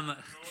 But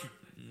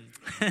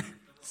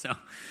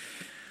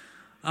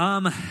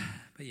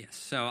yes,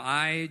 so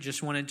I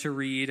just wanted to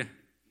read...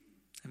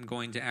 I'm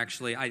going to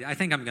actually, I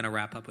think I'm going to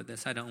wrap up with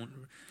this.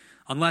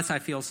 Unless I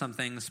feel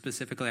something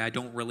specifically, I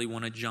don't really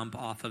want to jump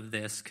off of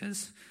this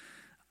because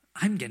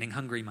I'm getting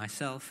hungry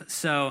myself.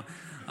 So,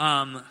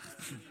 but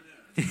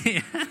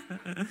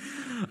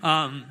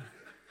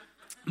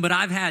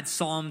I've had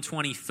Psalm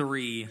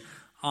 23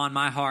 on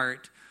my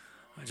heart,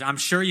 which I'm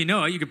sure you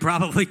know it. You could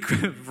probably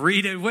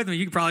read it with me.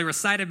 You could probably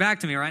recite it back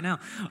to me right now.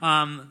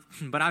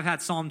 But I've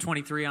had Psalm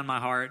 23 on my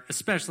heart,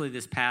 especially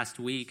this past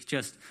week,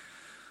 just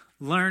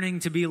learning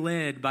to be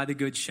led by the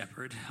Good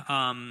Shepherd.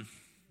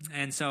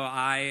 And so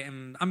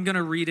I'm going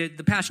to read it.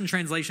 The Passion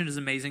Translation is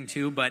amazing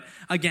too, but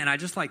again, I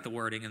just like the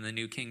wording in the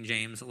New King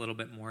James a little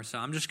bit more. So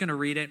I'm just going to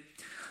read it.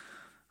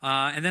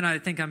 And then I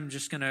think I'm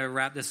just going to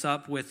wrap this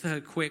up with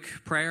a quick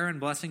prayer and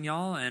blessing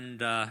y'all, and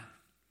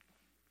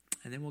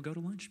then we'll go to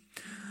lunch.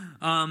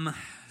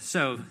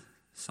 So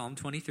Psalm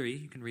 23,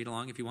 you can read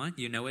along if you want.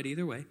 You know it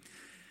either way.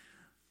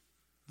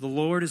 The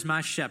Lord is my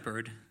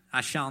shepherd,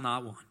 I shall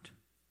not want.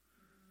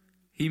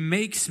 He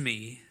makes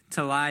me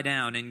to lie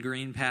down in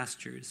green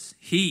pastures.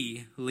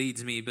 He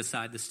leads me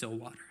beside the still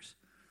waters.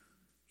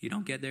 You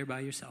don't get there by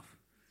yourself.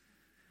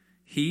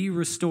 He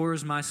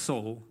restores my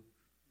soul.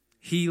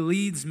 He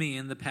leads me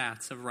in the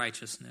paths of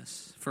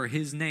righteousness for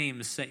his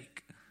name's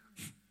sake.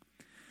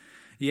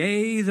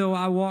 Yea, though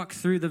I walk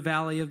through the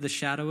valley of the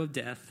shadow of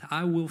death,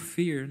 I will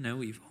fear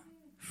no evil,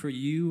 for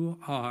you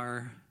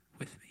are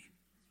with me.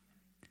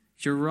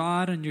 Your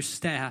rod and your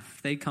staff,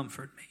 they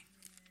comfort me.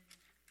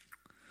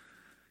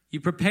 You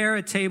prepare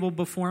a table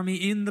before me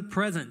in the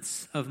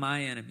presence of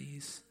my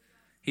enemies.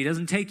 He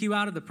doesn't take you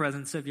out of the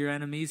presence of your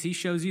enemies. He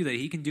shows you that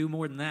he can do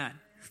more than that.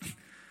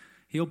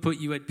 He'll put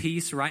you at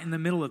peace right in the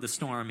middle of the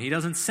storm. He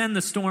doesn't send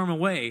the storm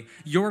away.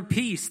 Your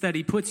peace that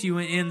he puts you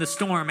in the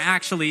storm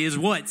actually is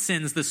what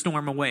sends the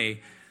storm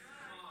away.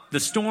 The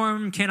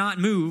storm cannot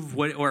move,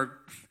 or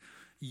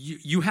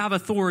you have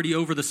authority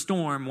over the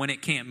storm when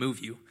it can't move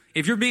you.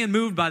 If you're being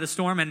moved by the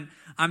storm, and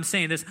I'm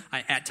saying this,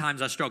 at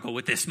times I struggle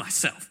with this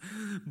myself.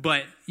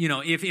 But,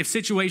 if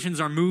situations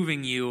are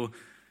moving you,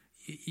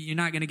 you're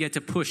not going to get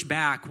to push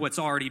back what's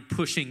already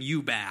pushing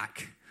you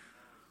back.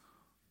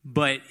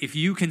 But if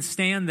you can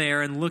stand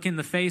there and look in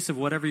the face of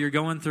whatever you're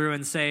going through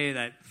and say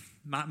that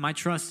my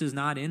trust is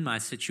not in my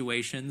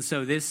situation,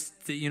 so this,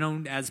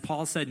 as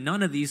Paul said,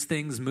 none of these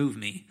things move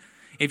me.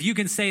 If you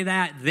can say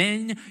that,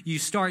 then you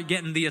start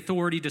getting the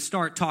authority to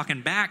start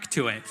talking back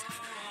to it.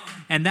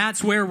 And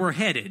that's where we're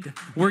headed.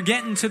 We're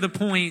getting to the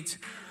point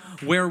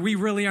where we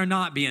really are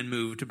not being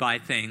moved by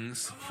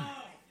things.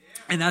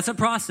 And that's a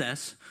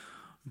process.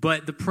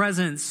 But the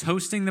presence,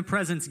 hosting the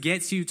presence,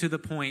 gets you to the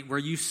point where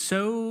you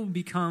so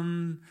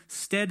become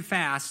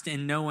steadfast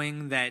in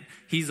knowing that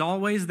he's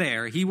always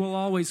there. He will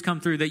always come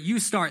through, that you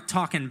start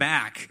talking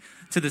back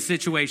to the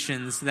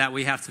situations that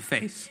we have to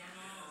face.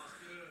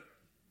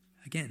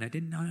 Again, I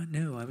did not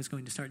know I was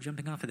going to start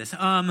jumping off of this.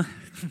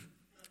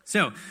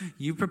 So,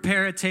 you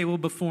prepare a table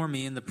before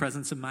me in the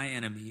presence of my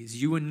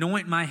enemies. You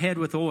anoint my head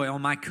with oil.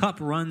 My cup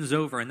runs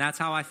over. And that's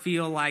how I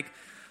feel like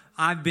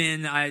I've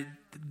been,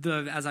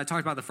 as I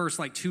talked about the first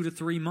 2 to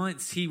 3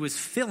 months, he was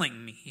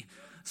filling me,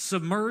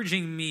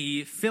 submerging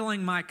me,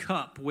 filling my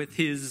cup with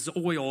his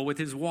oil, with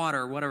his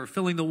water, whatever,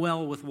 filling the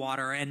well with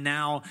water. And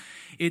now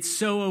it's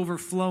so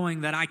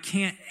overflowing that I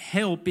can't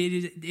help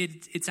it.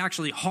 It's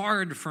actually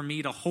hard for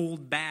me to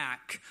hold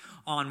back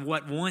on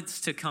what wants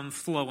to come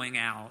flowing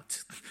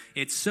out.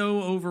 It's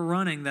so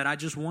overrunning that I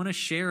just want to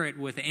share it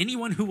with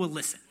anyone who will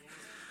listen.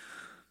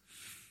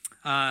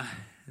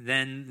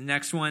 Then the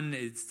next one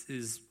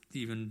is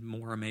even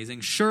more amazing.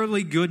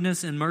 Surely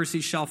goodness and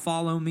mercy shall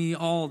follow me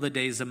all the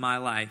days of my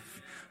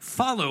life.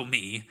 Follow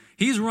me.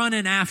 He's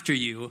running after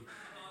you.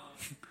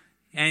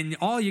 And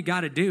all you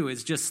got to do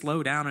is just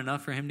slow down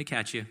enough for him to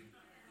catch you.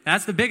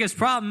 That's the biggest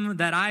problem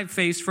that I've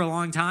faced for a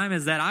long time,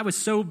 is that I was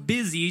so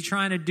busy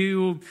trying to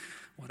do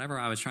whatever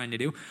I was trying to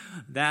do,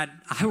 that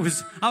I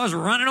was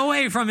running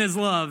away from his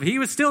love. He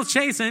was still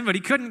chasing, but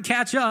he couldn't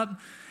catch up.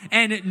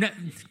 And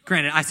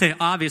granted, I say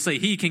obviously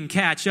he can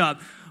catch up,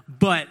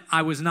 but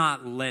I was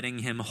not letting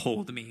him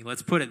hold me.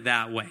 Let's put it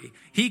that way.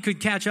 He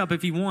could catch up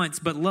if he wants,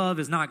 but love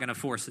is not going to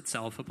force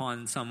itself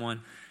upon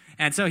someone.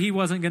 And so he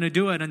wasn't going to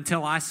do it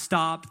until I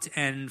stopped,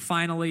 and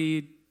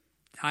finally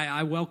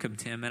I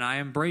welcomed him and I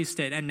embraced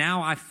it. And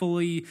now I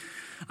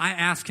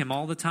ask him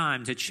all the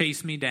time to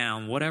chase me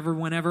down, whatever,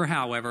 whenever,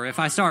 however. If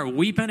I start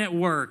weeping at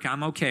work,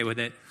 I'm okay with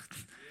it.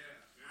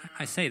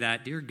 I say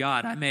that, dear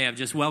God, I may have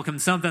just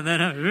welcomed something that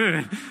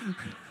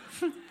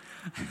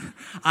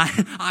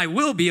I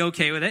will be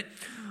okay with it.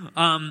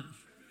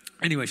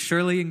 Anyway,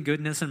 surely in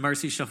goodness and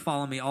mercy shall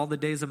follow me all the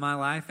days of my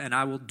life, and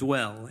I will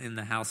dwell in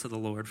the house of the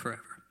Lord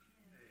forever.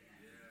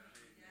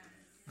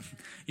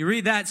 You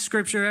read that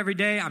scripture every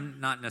day. I'm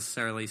not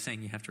necessarily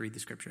saying you have to read the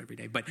scripture every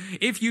day, but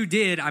if you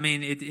did,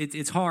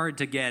 it's hard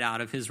to get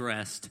out of his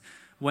rest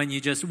when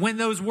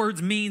those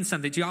words mean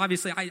something to you.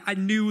 Obviously, I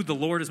knew the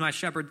Lord is my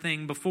shepherd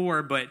thing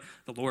before, but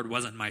the Lord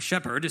wasn't my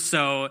shepherd,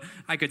 so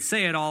I could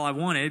say it all I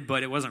wanted,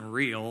 but it wasn't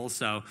real.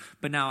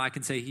 But now I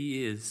can say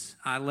he is.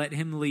 I let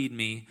him lead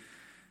me,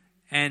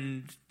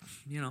 and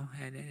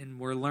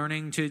we're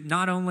learning to.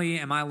 Not only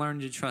am I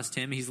learning to trust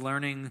him, he's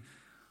learning.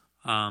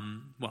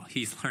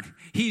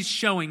 He's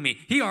showing me.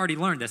 He already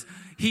learned this.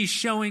 He's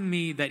showing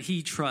me that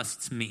he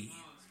trusts me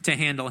to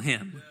handle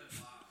him.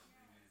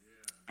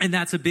 And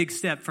that's a big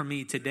step for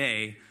me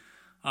today,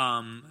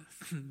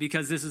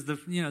 because this is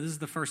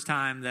the first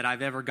time that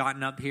I've ever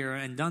gotten up here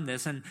and done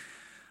this, and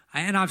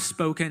I've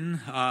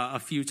spoken a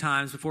few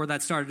times before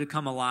that started to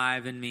come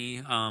alive in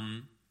me.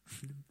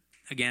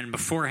 Again,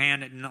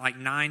 beforehand,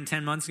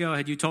 9-10 months ago,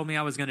 had you told me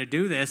I was going to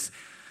do this,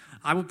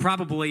 I would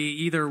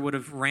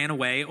have ran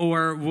away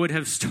or would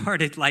have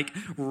started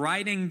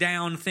writing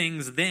down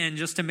things then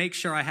just to make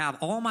sure I have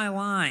all my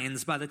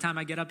lines by the time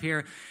I get up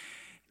here.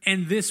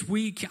 And this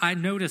week, I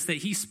noticed that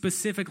he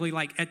specifically,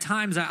 at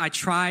times I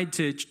tried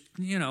to,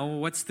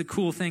 what's the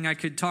cool thing I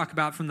could talk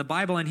about from the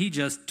Bible? And he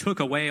just took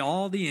away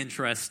all the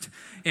interest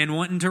in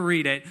wanting to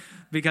read it,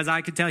 because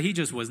I could tell he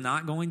just was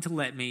not going to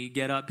let me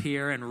get up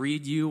here and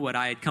read you what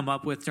I had come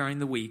up with during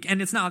the week.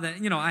 And it's not that,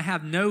 I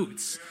have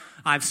notes.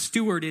 I've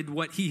stewarded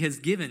what he has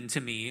given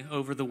to me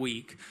over the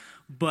week.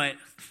 But,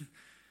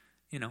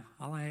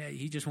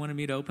 he just wanted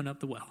me to open up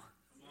the well.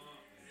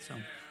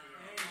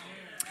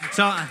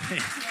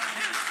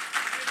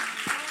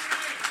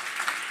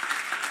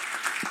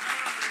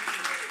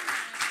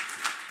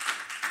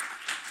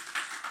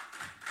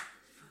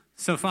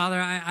 So, Father,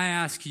 I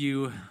ask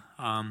you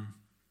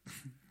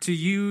to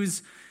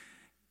use,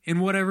 in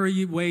whatever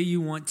way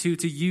you want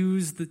to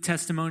use the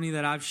testimony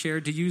that I've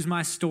shared, to use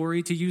my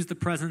story, to use the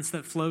presence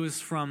that flows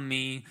from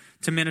me,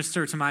 to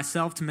minister to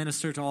myself, to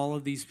minister to all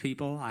of these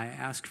people. I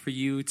ask for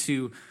you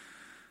to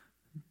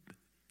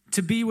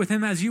be with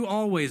them as you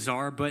always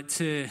are, but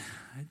to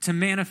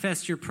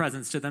manifest your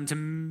presence to them, to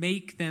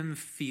make them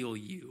feel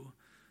you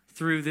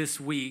through this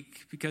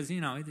week, because,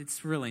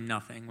 it's really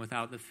nothing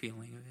without the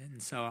feeling of it.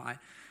 And so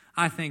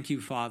I thank you,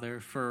 Father,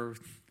 for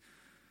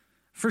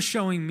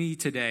showing me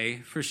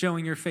today, for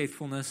showing your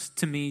faithfulness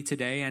to me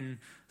today, and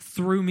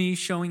through me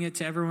showing it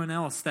to everyone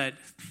else that,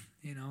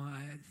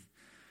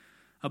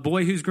 a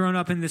boy who's grown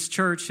up in this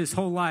church his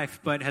whole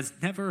life but has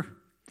never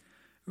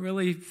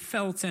really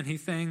felt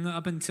anything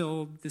up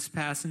until this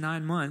past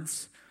 9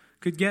 months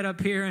could get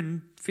up here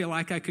and feel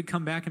like I could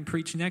come back and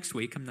preach next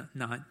week. I'm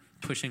not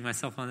pushing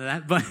myself onto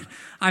that, but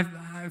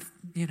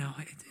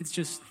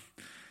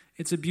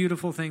it's a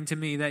beautiful thing to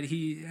me that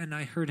and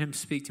I heard him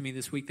speak to me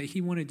this week, that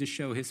he wanted to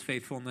show his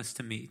faithfulness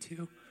to me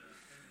too.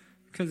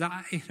 Because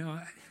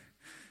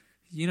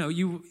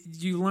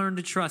you learn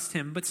to trust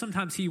him, but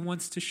sometimes he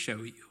wants to show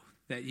you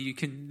that you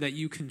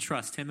can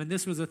trust him. And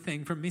this was a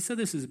thing for me, so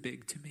this is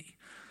big to me.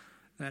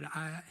 That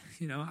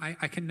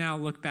I can now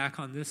look back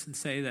on this and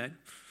say that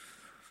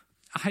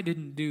I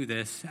didn't do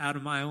this out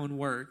of my own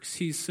works.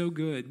 He's so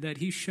good that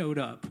he showed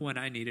up when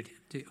I needed him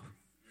to.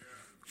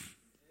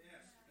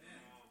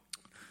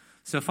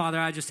 So, Father,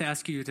 I just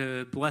ask you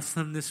to bless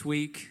them this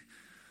week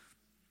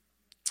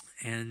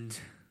and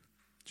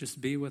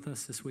just be with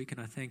us this week. And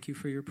I thank you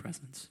for your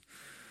presence.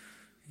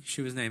 In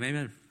Yeshua's name,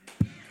 amen.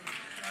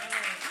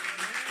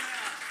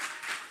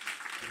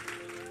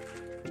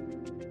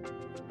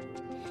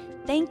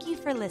 Thank you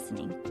for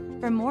listening.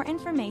 For more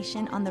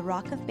information on the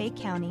Rock of Bay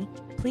County,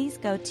 please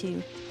go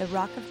to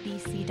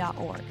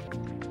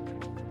therockofbc.org.